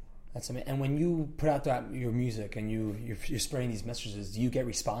everything. That's amazing. And when you put out your music and you're spreading these messages, do you get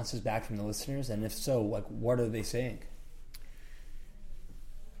responses back from the listeners? And if so, like, what are they saying?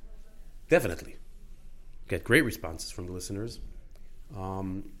 Definitely. Get great responses from the listeners.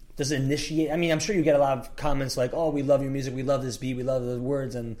 Does it initiate? I mean, I'm sure you get a lot of comments like, "Oh, we love your music, we love this beat, we love the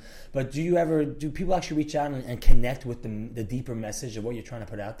words." But do people actually reach out and connect with the deeper message of what you're trying to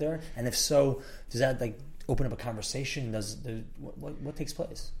put out there? And if so, does that like open up a conversation? What takes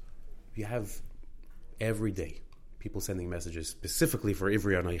place? You have every day people sending messages specifically for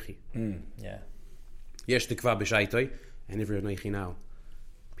Ivri Anoichi. Yeah. Yesh tikva b'shaitoi and Ivri Anoichi now.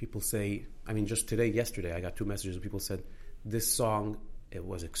 People say, I mean, just yesterday, I got 2 messages. People said, this song, it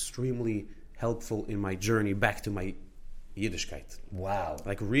was extremely helpful in my journey back to my Yiddishkeit. Wow.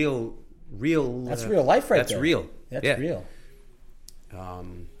 Like real. That's real life right there. That's real. That's real.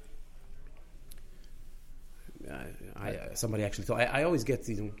 Somebody actually thought, I always get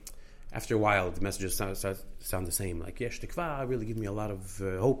these, after a while, the messages sound the same. Like, Yesh Tikva really give me a lot of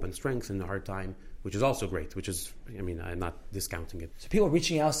hope and strength in a hard time, which is also great, I mean, I'm not discounting it. So people are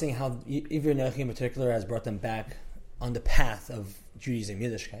reaching out saying how Ivri Anoichi in particular has brought them back on the path of Judaism,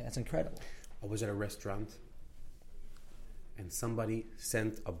 Yiddishkeit. That's incredible. I was at a restaurant, and somebody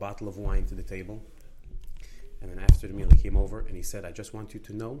sent a bottle of wine to the table, and then after the meal he came over and he said, I just want you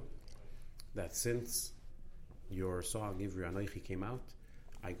to know that since your song Ivri Anoichi came out,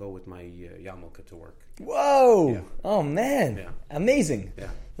 I go with my yarmulke to work. Whoa! Yeah. Oh man! Yeah. Amazing. Yeah.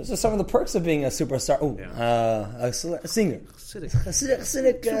 Those are some of the perks of being a superstar. Oh, Yeah. a singer,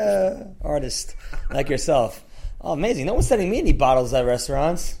 Hasidic artist like yourself. Oh, amazing! No one's sending me any bottles at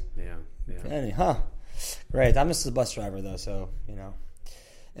restaurants. Yeah. Great. I'm just a bus driver though, so you know.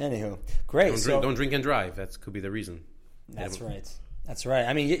 Anywho, great. Don't drink and drive. That could be the reason. That's right. That's right.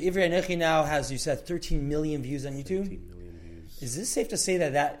 I mean, Ivri Anoichi now has, you said, 13 million views on YouTube. 13 million views. Is this safe to say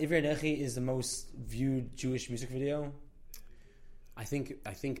that Ivri Anoichi is the most viewed Jewish music video? I think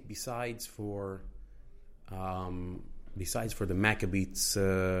besides for the Maccabees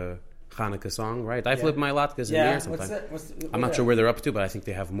Hanukkah song, right? I flip my latkes in there sometimes. I'm not sure where they're up to, but I think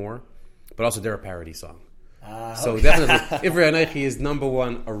they have more. But also they're a parody song. So definitely Ivri Anoichi is number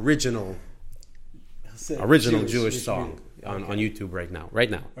one original Jewish song on YouTube right now. Right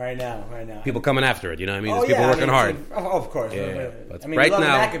now. People coming after it, you know what I mean? There's people working hard. Of course. Yeah. But I mean, right we love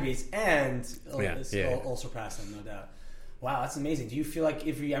now, the Maccabees and all surpass them, no doubt. Wow, that's amazing. Do you feel like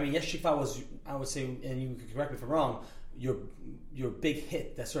Yesh Tikva was, I would say, and you can correct me if I'm wrong, your big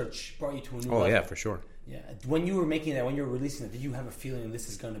hit that sort of brought you to a new level? Oh yeah, for sure. Yeah. When you were making that, when you were releasing it, did you have a feeling this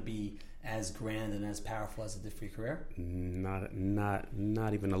is going to be as grand and as powerful as it did for your career?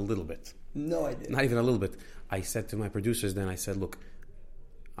 Not even a little bit. No idea. Not even a little bit. I said to my producers then, I said, look,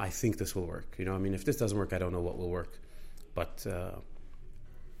 I think this will work. You know, I mean, if this doesn't work, I don't know what will work. But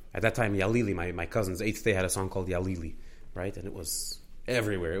at that time, Yalili, my cousin's 8th day, had a song called Yalili, right? And it was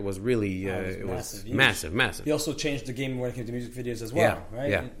everywhere. It was really, it was massive. He also changed the game when it came to music videos as well, right?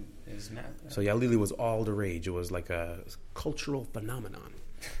 Yeah. It was massive. So Yalili was all the rage. It was like a cultural phenomenon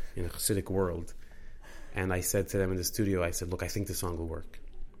in a Hasidic world. And I said to them in the studio, I said, look, I think this song will work.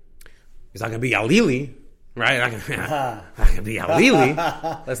 It's not going to be Yalili, right? Not going to be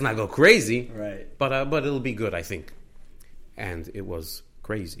Yalili. Let's not go crazy. Right. But it'll be good, I think. And it was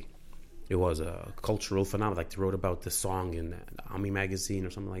crazy. It was a cultural phenomenon. Like they wrote about the song in Ami magazine or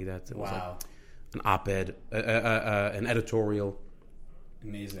something like that. It was like an op-ed, an editorial.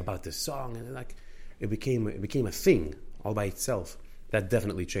 Amazing. About this song, and like it became a thing all by itself. That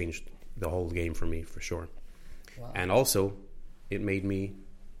definitely changed the whole game for me, for sure. Wow. And also, it made me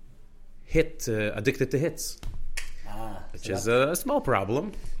addicted to hits, which is a small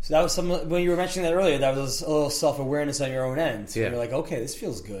problem. So that was when you were mentioning that earlier. That was a little self-awareness on your own end. So you're like, okay, this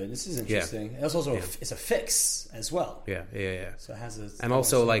feels good. This is interesting. And it's also it's a fix as well. Yeah. So it has a and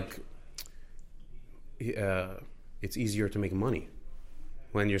also like it's easier to make money.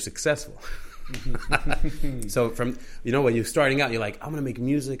 when you're successful. So from, when you're starting out, you're like, I'm going to make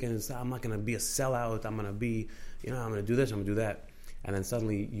music and I'm not going to be a sellout. I'm going to be, I'm going to do this, I'm going to do that. And then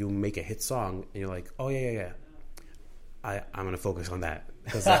suddenly you make a hit song and you're like, oh, yeah. I'm going to focus on that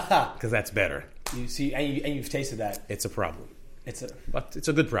because that's better. You see, and you've tasted that. It's a problem. But it's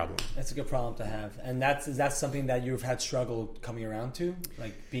a good problem. It's a good problem to have. And is that something that you've had struggle coming around to?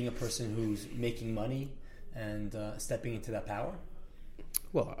 Like being a person who's making money and stepping into that power?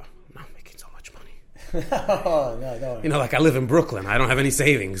 Well, I'm not making so much money. Oh, no. Like I live in Brooklyn. I don't have any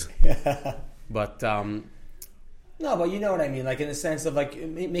savings. But... No, but you know what I mean. Like in the sense of like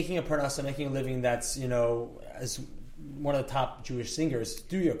making a parnasa, making a living that's, as one of the top Jewish singers,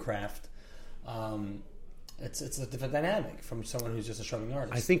 do your craft. It's a different dynamic from someone who's just a struggling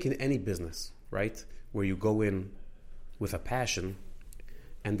artist. I think in any business, right, where you go in with a passion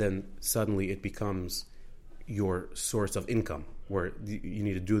and then suddenly it becomes your source of income, where you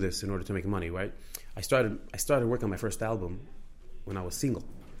need to do this in order to make money, right? I started working on my first album when I was single,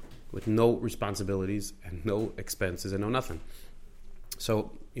 with no responsibilities and no expenses and no nothing.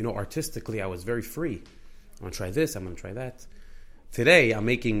 So, artistically, I was very free. I'm going to try this, I'm going to try that. Today, I'm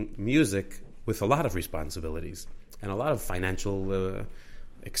making music with a lot of responsibilities and a lot of financial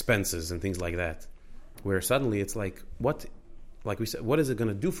expenses and things like that, where suddenly it's like, like we said, what is it going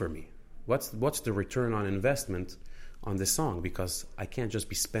to do for me? What's the return on investment on this song? Because I can't just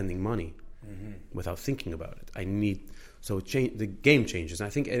be spending money without thinking about it. So the game changes. And I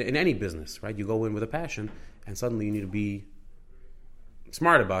think in any business, right, you go in with a passion and suddenly you need to be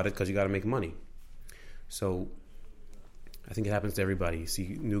smart about it because you got to make money. So I think it happens to everybody. You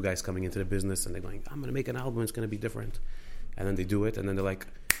see new guys coming into the business and they're going, I'm going to make an album, it's going to be different. And then they do it and then they're like,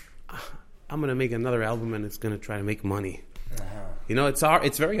 I'm going to make another album and it's going to try to make money. Uh-huh. It's hard.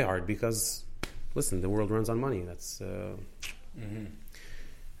 It's very hard because, listen, the world runs on money. That's it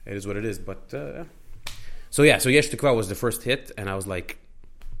is what it is. But so Yesh Tikva was the first hit, and I was like,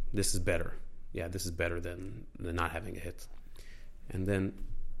 this is better. Yeah, this is better than not having a hit. And then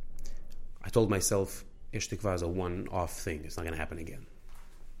I told myself, Yesh Tikva is a one-off thing. It's not going to happen again.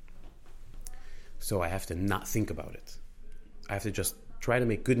 So I have to not think about it. I have to just try to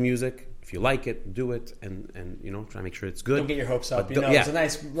make good music. If you like it, do it, and try to make sure it's good. Don't get your hopes up. It's a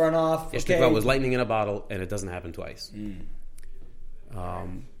nice runoff. Yesh Tikva was lightning in a bottle, and it doesn't happen twice.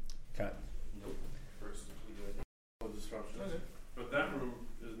 Cut. First, no disruptions. Okay. But that room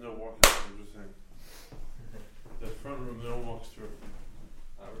is no walking. I'm just saying. The front room, no one walks through.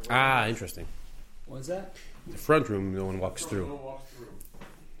 Interesting. What's that? The front room, no one walks through. No one walks through.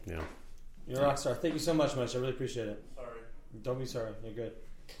 Yeah. You're a rock star. Thank you so much, Mush. I really appreciate it. Sorry. Don't be sorry. You're good.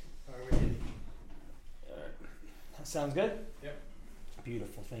 All right. That sounds good? Yep.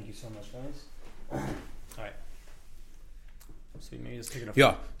 Beautiful. Thank you so much, guys. All right. So maybe just take it up.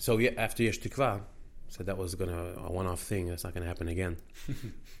 Yeah. So after Yesh Tikva, said that was a one-off thing. That's not gonna happen again,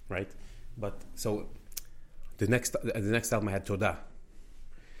 right? But so the next album I had Toda,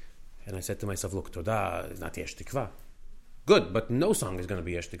 and I said to myself, look, Toda is not Yesh Tikva. Good, but no song is gonna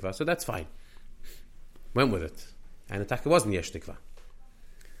be Yesh Tikva, so that's fine. Went with it, and it wasn't Yesh Tikva.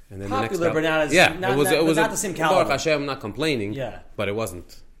 And then popular, the next album, but it was not the same caliber. Baruch Hashem, I'm not complaining. Yeah, but it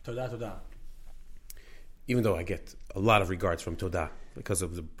wasn't. Toda. Even though I get a lot of regards from Toda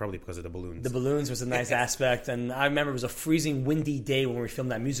probably because of the balloons. The balloons was a nice aspect, and I remember it was a freezing, windy day when we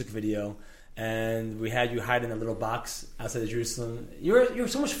filmed that music video, and we had you hide in a little box outside of Jerusalem. You're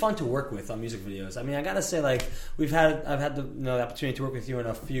so much fun to work with on music videos. I mean, I gotta say, like I've had the opportunity to work with you in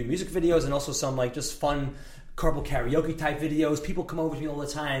a few music videos, and also some like just fun carpool karaoke type videos. People come over to me all the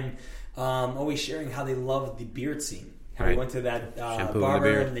time, always sharing how they love the beard scene. How we went to that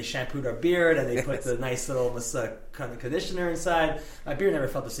barber and they shampooed our beard and they put the nice little kind of conditioner inside. My beard never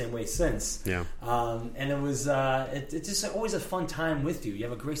felt the same way since. Yeah. And it was it's just always a fun time with you. You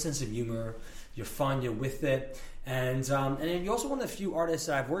have a great sense of humor. You're fun. You're with it. And you're also one of the few artists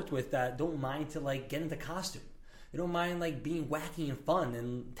that I've worked with that don't mind to like get into costume. You don't mind like being wacky and fun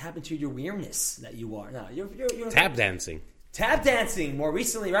and tap into your weirdness that you are. No, you're tap dancing. Tap dancing, more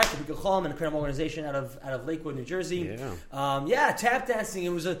recently, right? The B'Kachom and a credible organization out of Lakewood, New Jersey. Yeah. Tap dancing. It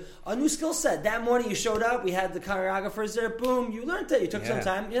was a new skill set. That morning you showed up. We had the choreographers there. Boom, you learned it. You took some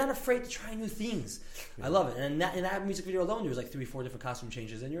time. You're not afraid to try new things. Yeah. I love it. And in that music video alone, there was like 3-4 different costume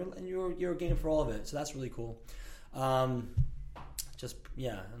changes, and you're game for all of it. So that's really cool. I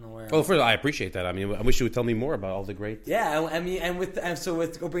don't know where. Well, first, I appreciate that. I mean, I wish you would tell me more about all the great. Yeah, I mean,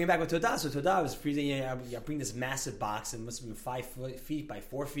 go bring it back with Toda. So Toda was freezing. I bring this massive box, and it must have been 5 feet by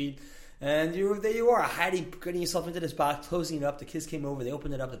 4 feet, and there you are, hiding, getting yourself into this box, closing it up. The kids came over, they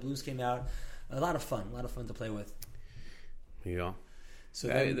opened it up, the balloons came out. A lot of fun to play with. Yeah. So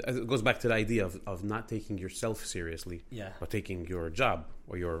then, it goes back to the idea of not taking yourself seriously, yeah. but taking your job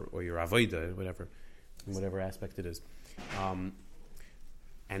or your avoida, whatever, in whatever aspect it is.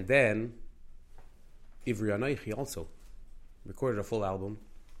 And then Ivri Anoichi also recorded a full album.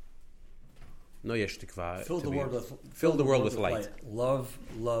 No Yesh Tikva. Fill the world with light. Love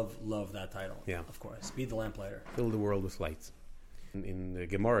that title. Yeah, of course. Be the lamplighter. Fill the world with light. In the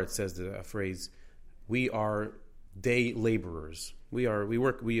Gemara, it says a phrase: "We are day laborers. We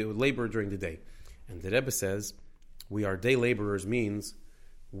labor during the day." And the Rebbe says, "We are day laborers" means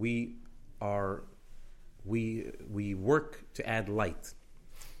we work to add light.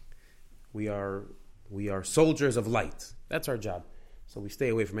 We are soldiers of light. That's our job. So we stay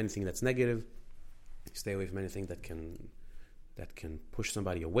away from anything that's negative. Stay away from anything that can push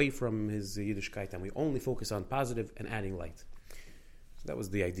somebody away from his Yiddishkeit, and we only focus on positive and adding light. So that was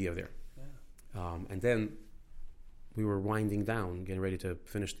the idea there. Yeah. And then we were winding down, getting ready to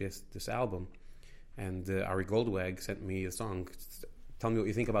finish this album, and Ari Goldwag sent me a song. Tell me what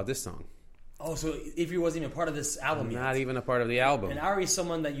you think about this song. Oh, so Ivri wasn't even part of this album yet. Not even a part of the album. And Ari's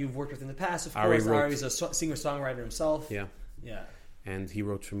someone that you've worked with in the past, of course. Ari's a singer-songwriter himself. Yeah. Yeah. And he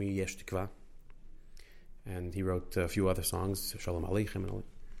wrote for me Yesh Tikva. And he wrote a few other songs, Shalom Aleichem and all that.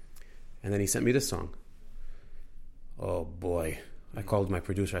 And then he sent me this song. Oh boy. I called my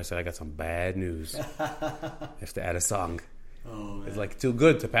producer, I said, I got some bad news. I have to add a song. Oh, man. It's like too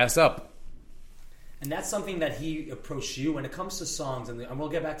good to pass up. And that's something that he approached you when it comes to songs, and we'll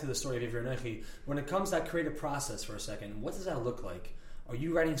get back to the story of Ivri Anoichi. When it comes to that creative process for a second, what does that look like? Are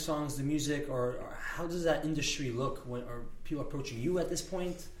you writing songs, the music, or how does that industry look? Are people approaching you at this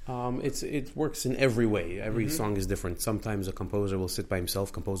point? It works in every way. Every song is different. Sometimes a composer will sit by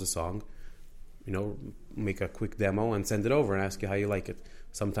himself, compose a song, make a quick demo and send it over and ask you how you like it.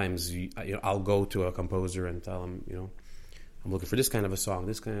 Sometimes I'll go to a composer and tell him, I'm looking for this kind of a song,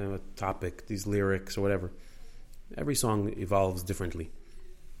 this kind of a topic, these lyrics or whatever. Every song evolves differently.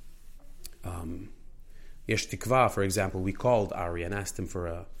 Yesh Tikva, for example, we called Ari and asked him for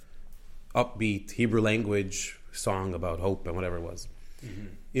a upbeat Hebrew language song about hope and whatever it was.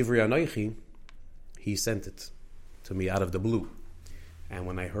 Ivri Anoichi, he sent it to me out of the blue. And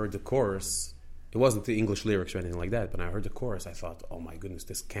when I heard the chorus, it wasn't the English lyrics or anything like that, but when I heard the chorus, I thought, oh my goodness,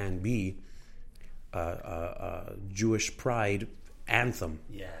 this can be a Jewish pride anthem.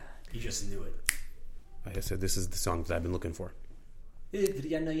 Yeah, you just knew it. I just said, this is the song that I've been looking for.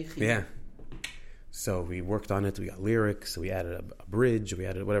 Yeah. So we worked on it, we got lyrics, we added a bridge, we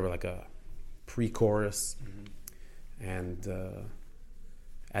added whatever, like a pre-chorus. And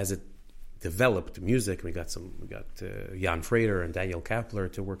as it developed music, we got Jan Frater and Daniel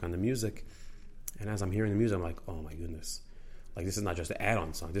Kapler to work on the music. And as I'm hearing the music, I'm like, oh my goodness. Like, this is not just an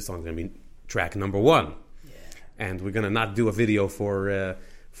add-on song. This song's going to be track number 1. Yeah. And we're going to not do a video for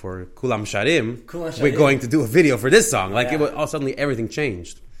Kulam Sharim. We're going to do a video for this song. Like, suddenly everything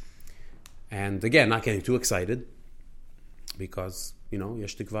changed. And again, not getting too excited because,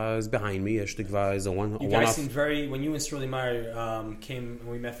 Yesh Tikva is behind me. Yesh Tikva is a one-off. You guys seemed very, when you and Sterling Meyer came and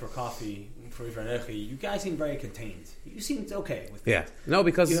we met for coffee for Ivri Anoichi, you guys seemed very contained. You seemed okay with it. Yeah. No,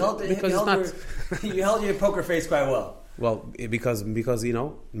 because you held your poker face quite well. Well, because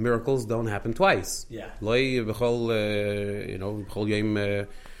miracles don't happen twice. Yeah. Whatever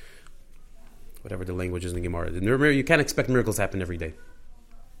the language is in the Gemara. You can't expect miracles to happen every day.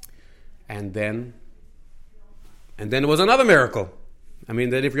 And then there was another miracle. I mean,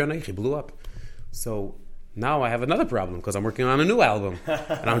 that Ivri Anoichi blew up. So now I have another problem because I'm working on a new album.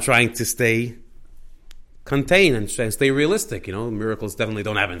 And I'm trying to stay contained and stay realistic. Miracles definitely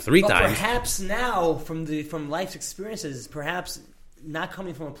don't happen 3 times. Perhaps now, from life's experiences, perhaps not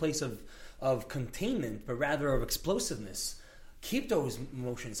coming from a place of containment, but rather of explosiveness. Keep those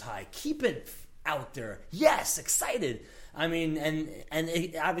emotions high. Keep it out there. Yes, excited. I mean, and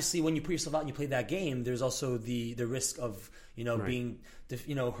obviously, when you put yourself out and you play that game, there's also the risk of right. being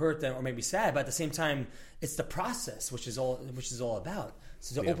hurt or maybe sad. But at the same time, it's the process which is all about.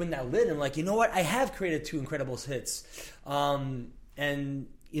 So to open that lid and you know what, I have created 2 incredible hits, and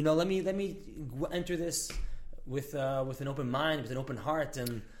let me enter this with an open mind, with an open heart,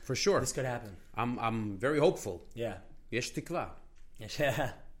 and for sure this could happen. I'm very hopeful. Yeah. Yesh Tikva. Yeah.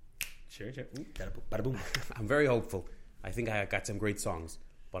 Sure. Ooh, bada boom. I'm very hopeful. I think I got some great songs,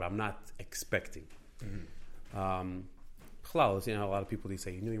 but I'm not expecting. A lot of people, they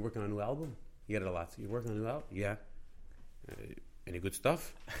say, you're working on a new album? You get it a lot. You're working on a new album? Yeah. Any good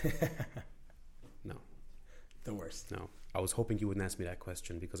stuff? No. The worst. No. I was hoping you wouldn't ask me that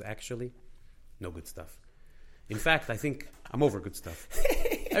question because actually, no good stuff. In fact, I think I'm over good stuff.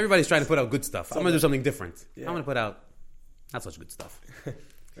 Everybody's trying to put out good stuff. I'm going to do something different. Yeah. I'm going to put out not such good stuff.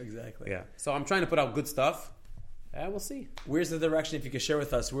 Exactly. Yeah. So I'm trying to put out good stuff. We'll see. Where's the direction, if you could share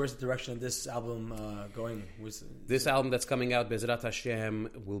with us, where's the direction of this album going? This album that's coming out, Bezrat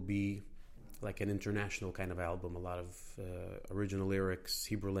Hashem, will be like an international kind of album. A lot of original lyrics,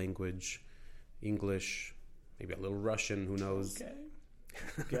 Hebrew language, English, maybe a little Russian, who knows. Okay.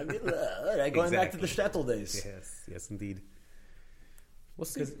 All right, going back to the shtetl days. Yes, indeed. We'll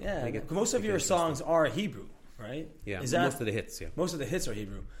see. Most of your songs are Hebrew, right? Yeah, Is that, most of the hits, yeah. Most of the hits are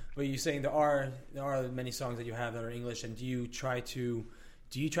Hebrew. But you're saying there are many songs that you have that are English, and do you try to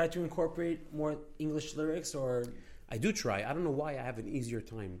incorporate more English lyrics, or? I do try. I don't know why I have an easier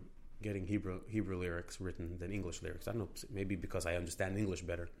time getting Hebrew lyrics written than English lyrics. I don't know, maybe because I understand English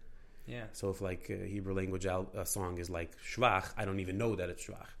better. Yeah. So if like a Hebrew language song is like shvach, I don't even know that it's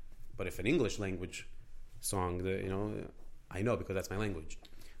shvach. But if an English language song, I know because that's my language.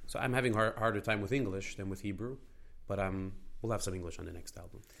 So I'm having harder time with English than with Hebrew, but we'll have some English on the next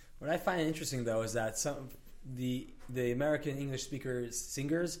album. What I find interesting though is that some the American English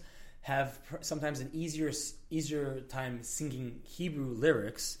singers have sometimes an easier time singing Hebrew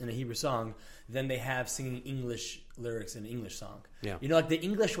lyrics in a Hebrew song than they have singing English lyrics in an English song. Yeah. Like the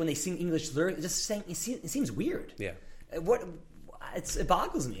English, when they sing English lyrics, it seems weird. Yeah. It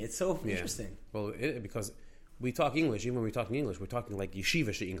boggles me. It's so interesting. Well, because we talk English, even when we're talking English, we're talking like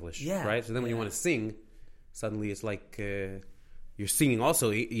yeshivish English, right? So then when you want to sing, suddenly it's like you're singing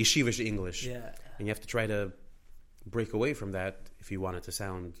also yeshivish English. Yeah. And you have to try to break away from that if you want it to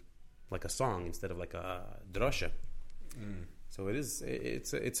sound like a song instead of like a drosha. So it's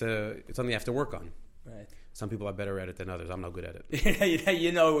something you have to work on. Right. Some people are better at it than others. I'm not good at it.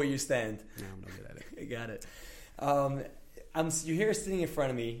 You know where you stand. No, I'm not good at it. I got it. You're here sitting in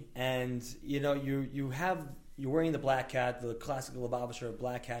front of me, and you're wearing the black hat, the classic Lubavitcher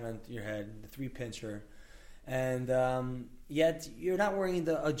black hat on your head, the 3-pincher, and yet you're not wearing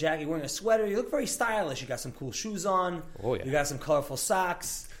a jacket. You're wearing a sweater. You look very stylish. You got some cool shoes on. Oh yeah. You got some colorful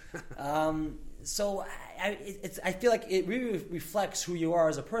socks. So I feel like it really reflects who you are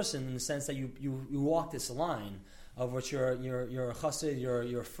as a person, in the sense that you walk this line of what you're a chassid,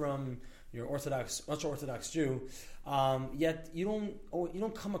 you're from, you're Orthodox, ultra-Orthodox Jew, yet you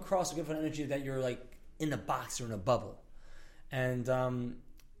don't come across a different energy that you're like in a box or in a bubble, and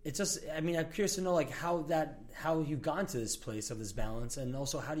it's just, I'm curious to know like how you've gone to this place of this balance, and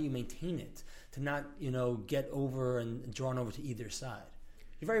also how do you maintain it to not get over and drawn over to either side.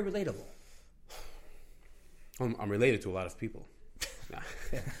 You're very relatable. I'm related to a lot of people.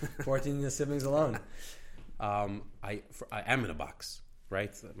 14 siblings alone. I am in a box,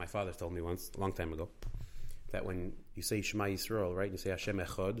 right? My father told me once, a long time ago, that when you say Shema Yisrael, right, you say Hashem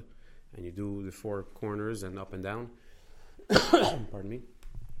Echad, and you do the 4 corners and up and down, pardon me,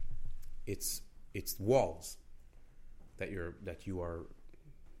 it's walls that you are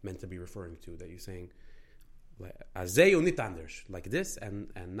meant to be referring to, that you're saying, like this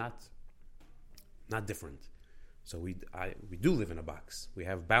and not different. So we do live in a box. We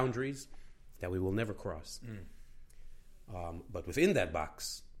have boundaries that we will never cross. But within that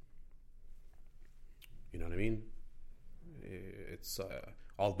box, you know what I mean? It's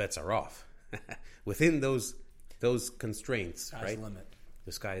all bets are off. Within those constraints, Sky's right? the limit.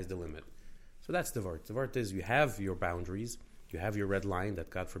 The sky is the limit. So that's the vart. The vart is you have your boundaries, you have your red line that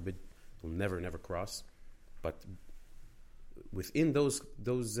God forbid will never cross. But within those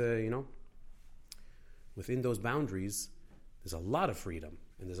within those boundaries, there's a lot of freedom,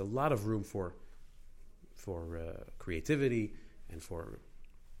 and there's a lot of room for creativity, and for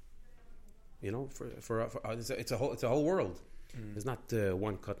it's a whole world. There's not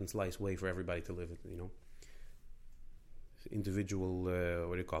one cut and slice way for everybody to live. Individual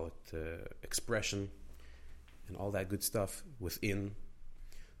expression and all that good stuff within.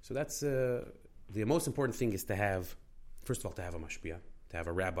 So that's the most important thing is to have, first of all, to have a mashpia, to have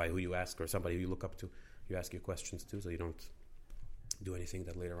a rabbi who you ask, or somebody who you look up to, you ask your questions to, so you don't do anything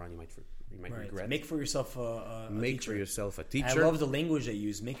that later on you might regret. Make for yourself a teacher. For yourself a teacher. I love the language they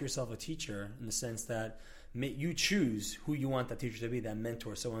use. Make yourself a teacher, in the sense that you choose who you want that teacher to be, that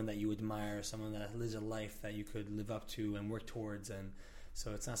mentor, someone that you admire, someone that lives a life that you could live up to and work towards. And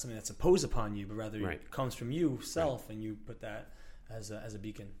so it's not something that's imposed upon you, but rather it comes from you self, and you put that as a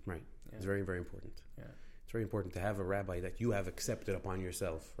beacon. Right. Yeah. It's very, very important. Yeah. It's very important to have a rabbi that you have accepted upon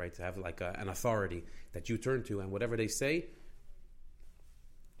yourself, right? To have like an authority that you turn to, and whatever they say,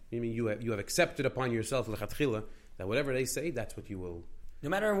 you have accepted upon yourself lechatchila that whatever they say, that's what you will. No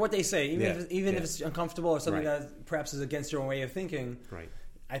matter what they say, even if it's uncomfortable or something that perhaps is against your own way of thinking, right?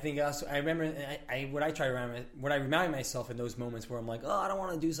 I think also I remember what I remind myself in those moments where I'm like, oh, I don't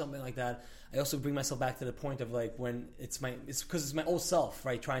want to do something like that. I also bring myself back to the point of like when it's because it's my old self,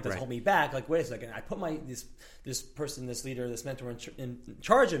 right, trying to hold me back. Like, wait a second, I put this person, this leader, this mentor in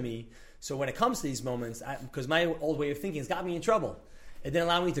charge of me. So when it comes to these moments, because my old way of thinking has got me in trouble, it didn't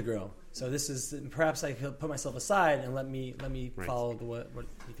allow me to grow. So this is perhaps I could put myself aside and let me follow what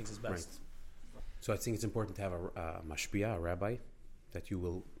he thinks is best. Right. So I think it's important to have a mashpia, a rabbi, that you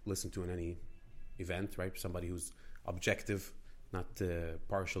will listen to in any event, right? Somebody who's objective, not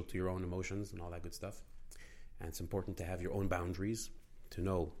partial to your own emotions and all that good stuff. And it's important to have your own boundaries, to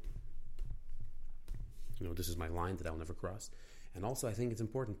know, this is my line that I'll never cross. And also, I think it's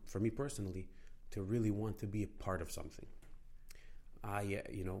important for me personally to really want to be a part of something.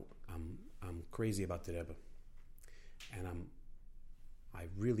 I'm crazy about the Rebbe, and I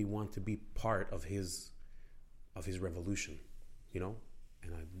really want to be part of his revolution, and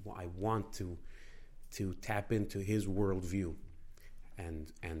I want to tap into his worldview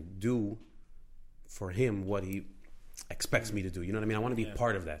and do for him what he expects me to do. You know what I mean? I want to be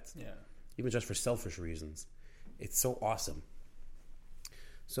part of that, even just for selfish reasons. It's so awesome.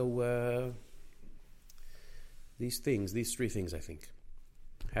 So these three things, I think.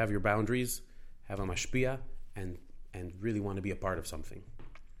 Have your boundaries, have a mashpia, and really want to be a part of something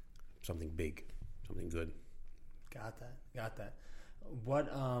big, something good. Got that.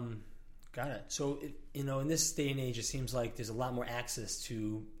 What? Got it. So in this day and age, it seems like there's a lot more access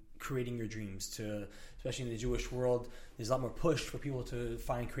to creating your dreams. Especially in the Jewish world, there's a lot more push for people to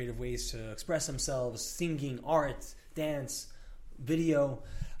find creative ways to express themselves: singing, art, dance, video.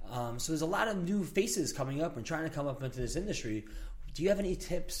 So there's a lot of new faces coming up and trying to come up into this industry. Do you have any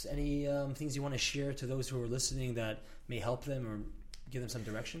tips, any things you want to share to those who are listening that may help them or give them some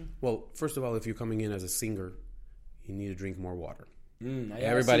direction? Well, first of all, if you're coming in as a singer, you need to drink more water.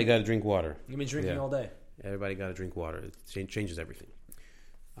 Everybody got to drink water. You've been drinking all day. Everybody got to drink water. It changes everything.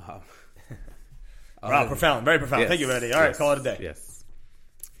 Wow, profound, very profound. Yes, Thank you, Eddie. All right, call it a day. Yes.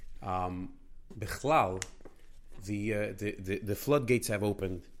 Bichlal, the floodgates have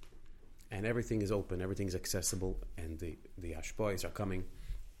opened, and everything is open, everything's accessible, and the ashpois are coming.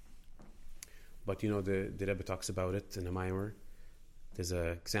 But the Rebbe talks about it in the Maimer. There's an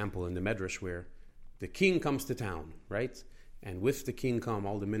example in the Medrash where the king comes to town, right? And with the king come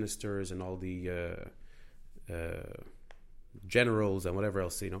all the ministers and all the generals and whatever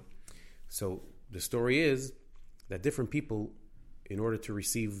else, So the story is that different people, in order to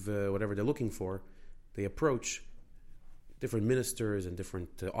receive whatever they're looking for, they approach different ministers and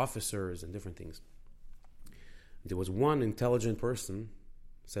different officers and different things. There was one intelligent person,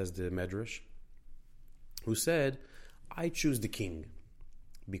 says the Medrash, who said, I choose the king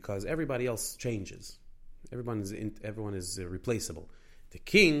because everybody else changes. Everyone is replaceable. The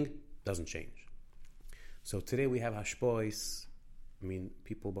king doesn't change. So today we have hashpois. I mean,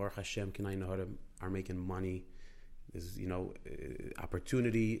 people, Baruch Hashem, are making money. Is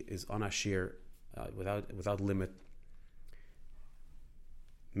opportunity is on ashir without limit.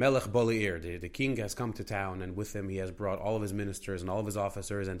 Melech Boli'ir, the king has come to town, and with him he has brought all of his ministers and all of his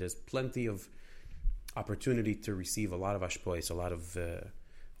officers, and there's plenty of opportunity to receive a lot of ashpois, a lot of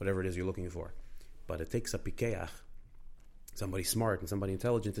whatever it is you're looking for. But it takes a pikeach, somebody smart and somebody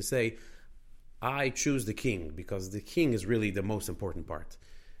intelligent, to say, I choose the king, because the king is really the most important part.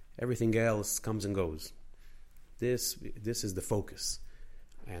 Everything else comes and goes. This is the focus.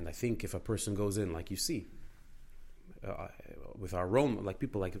 And I think if a person goes in, like you see, with our Rome, like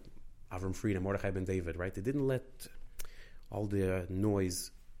people like Avram Friedman, Mordechai ben David, right? They didn't let all the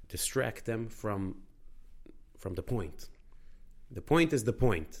noise distract them from the point. The point is the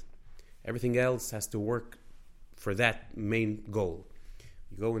point. Everything else has to work for that main goal.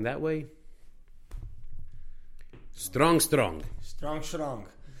 You go in that way, strong.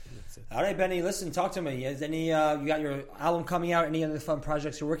 All right, Benny, listen, talk to me. Is any you got your album coming out? Any other fun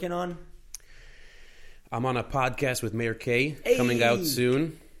projects you're working on? I'm on a podcast with Mayor K coming out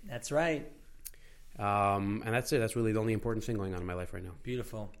soon. That's right. And that's it. That's really the only important thing going on in my life right now.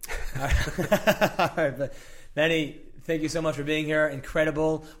 Beautiful. All right, but Benny, thank you so much for being here.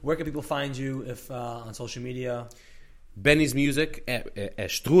 Incredible. Where can people find you if on social media? Benny's Music,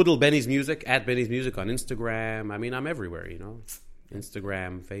 Strudel Benny's Music, at Benny's Music on Instagram. I mean, I'm everywhere,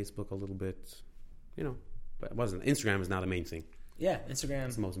 Instagram, Facebook a little bit, But Instagram is not the main thing. Yeah, Instagram.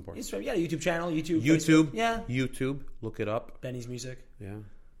 It's the most important. Instagram, yeah, YouTube channel, YouTube. Facebook, yeah. YouTube, look it up. Benny's Music. Yeah.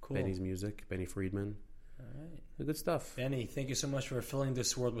 Cool. Benny's Music, Benny Friedman. All right. Good stuff. Benny, thank you so much for filling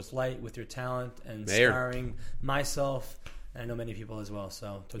this world with light, with your talent, and inspiring myself, and I know many people as well.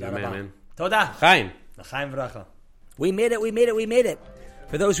 So, toda rabba. Man. Toda. Chaim. L'chaim v'racha. We made it.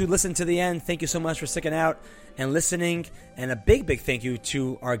 For those who listened to the end, thank you so much for sticking out and listening. And a big, big thank you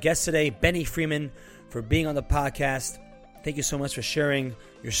to our guest today, Benny Friedman, for being on the podcast. Thank you so much for sharing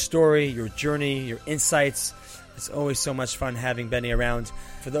your story, your journey, your insights. It's always so much fun having Benny around.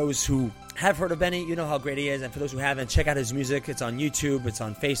 For those who have heard of Benny, you know how great he is. And for those who haven't, check out his music. It's on YouTube. It's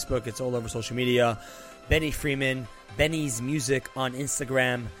on Facebook. It's all over social media. Benny Friedman, Benny's Music on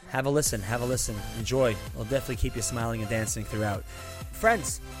Instagram. Have a listen. Enjoy. It'll definitely keep you smiling and dancing throughout.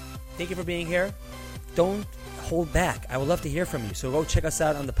 Friends, thank you for being here. Don't hold back. I would love to hear from you. So go check us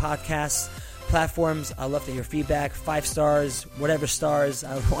out on the podcast platforms. I love to hear feedback, 5 stars, whatever stars.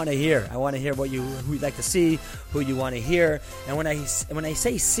 I want to hear. I want to hear who you'd like to see, who you want to hear. And when I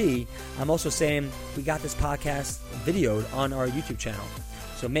say see, I'm also saying we got this podcast videoed on our YouTube channel.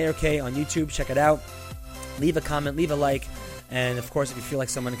 So Mayor K on YouTube, check it out. Leave a comment, leave a like, and of course, if you feel like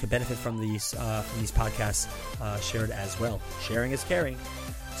someone could benefit from these podcasts, share it as well. Sharing is caring.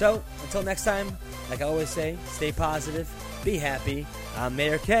 So until next time, like I always say, stay positive, be happy. I'm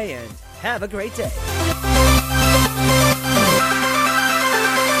Mayor K, and have a great day.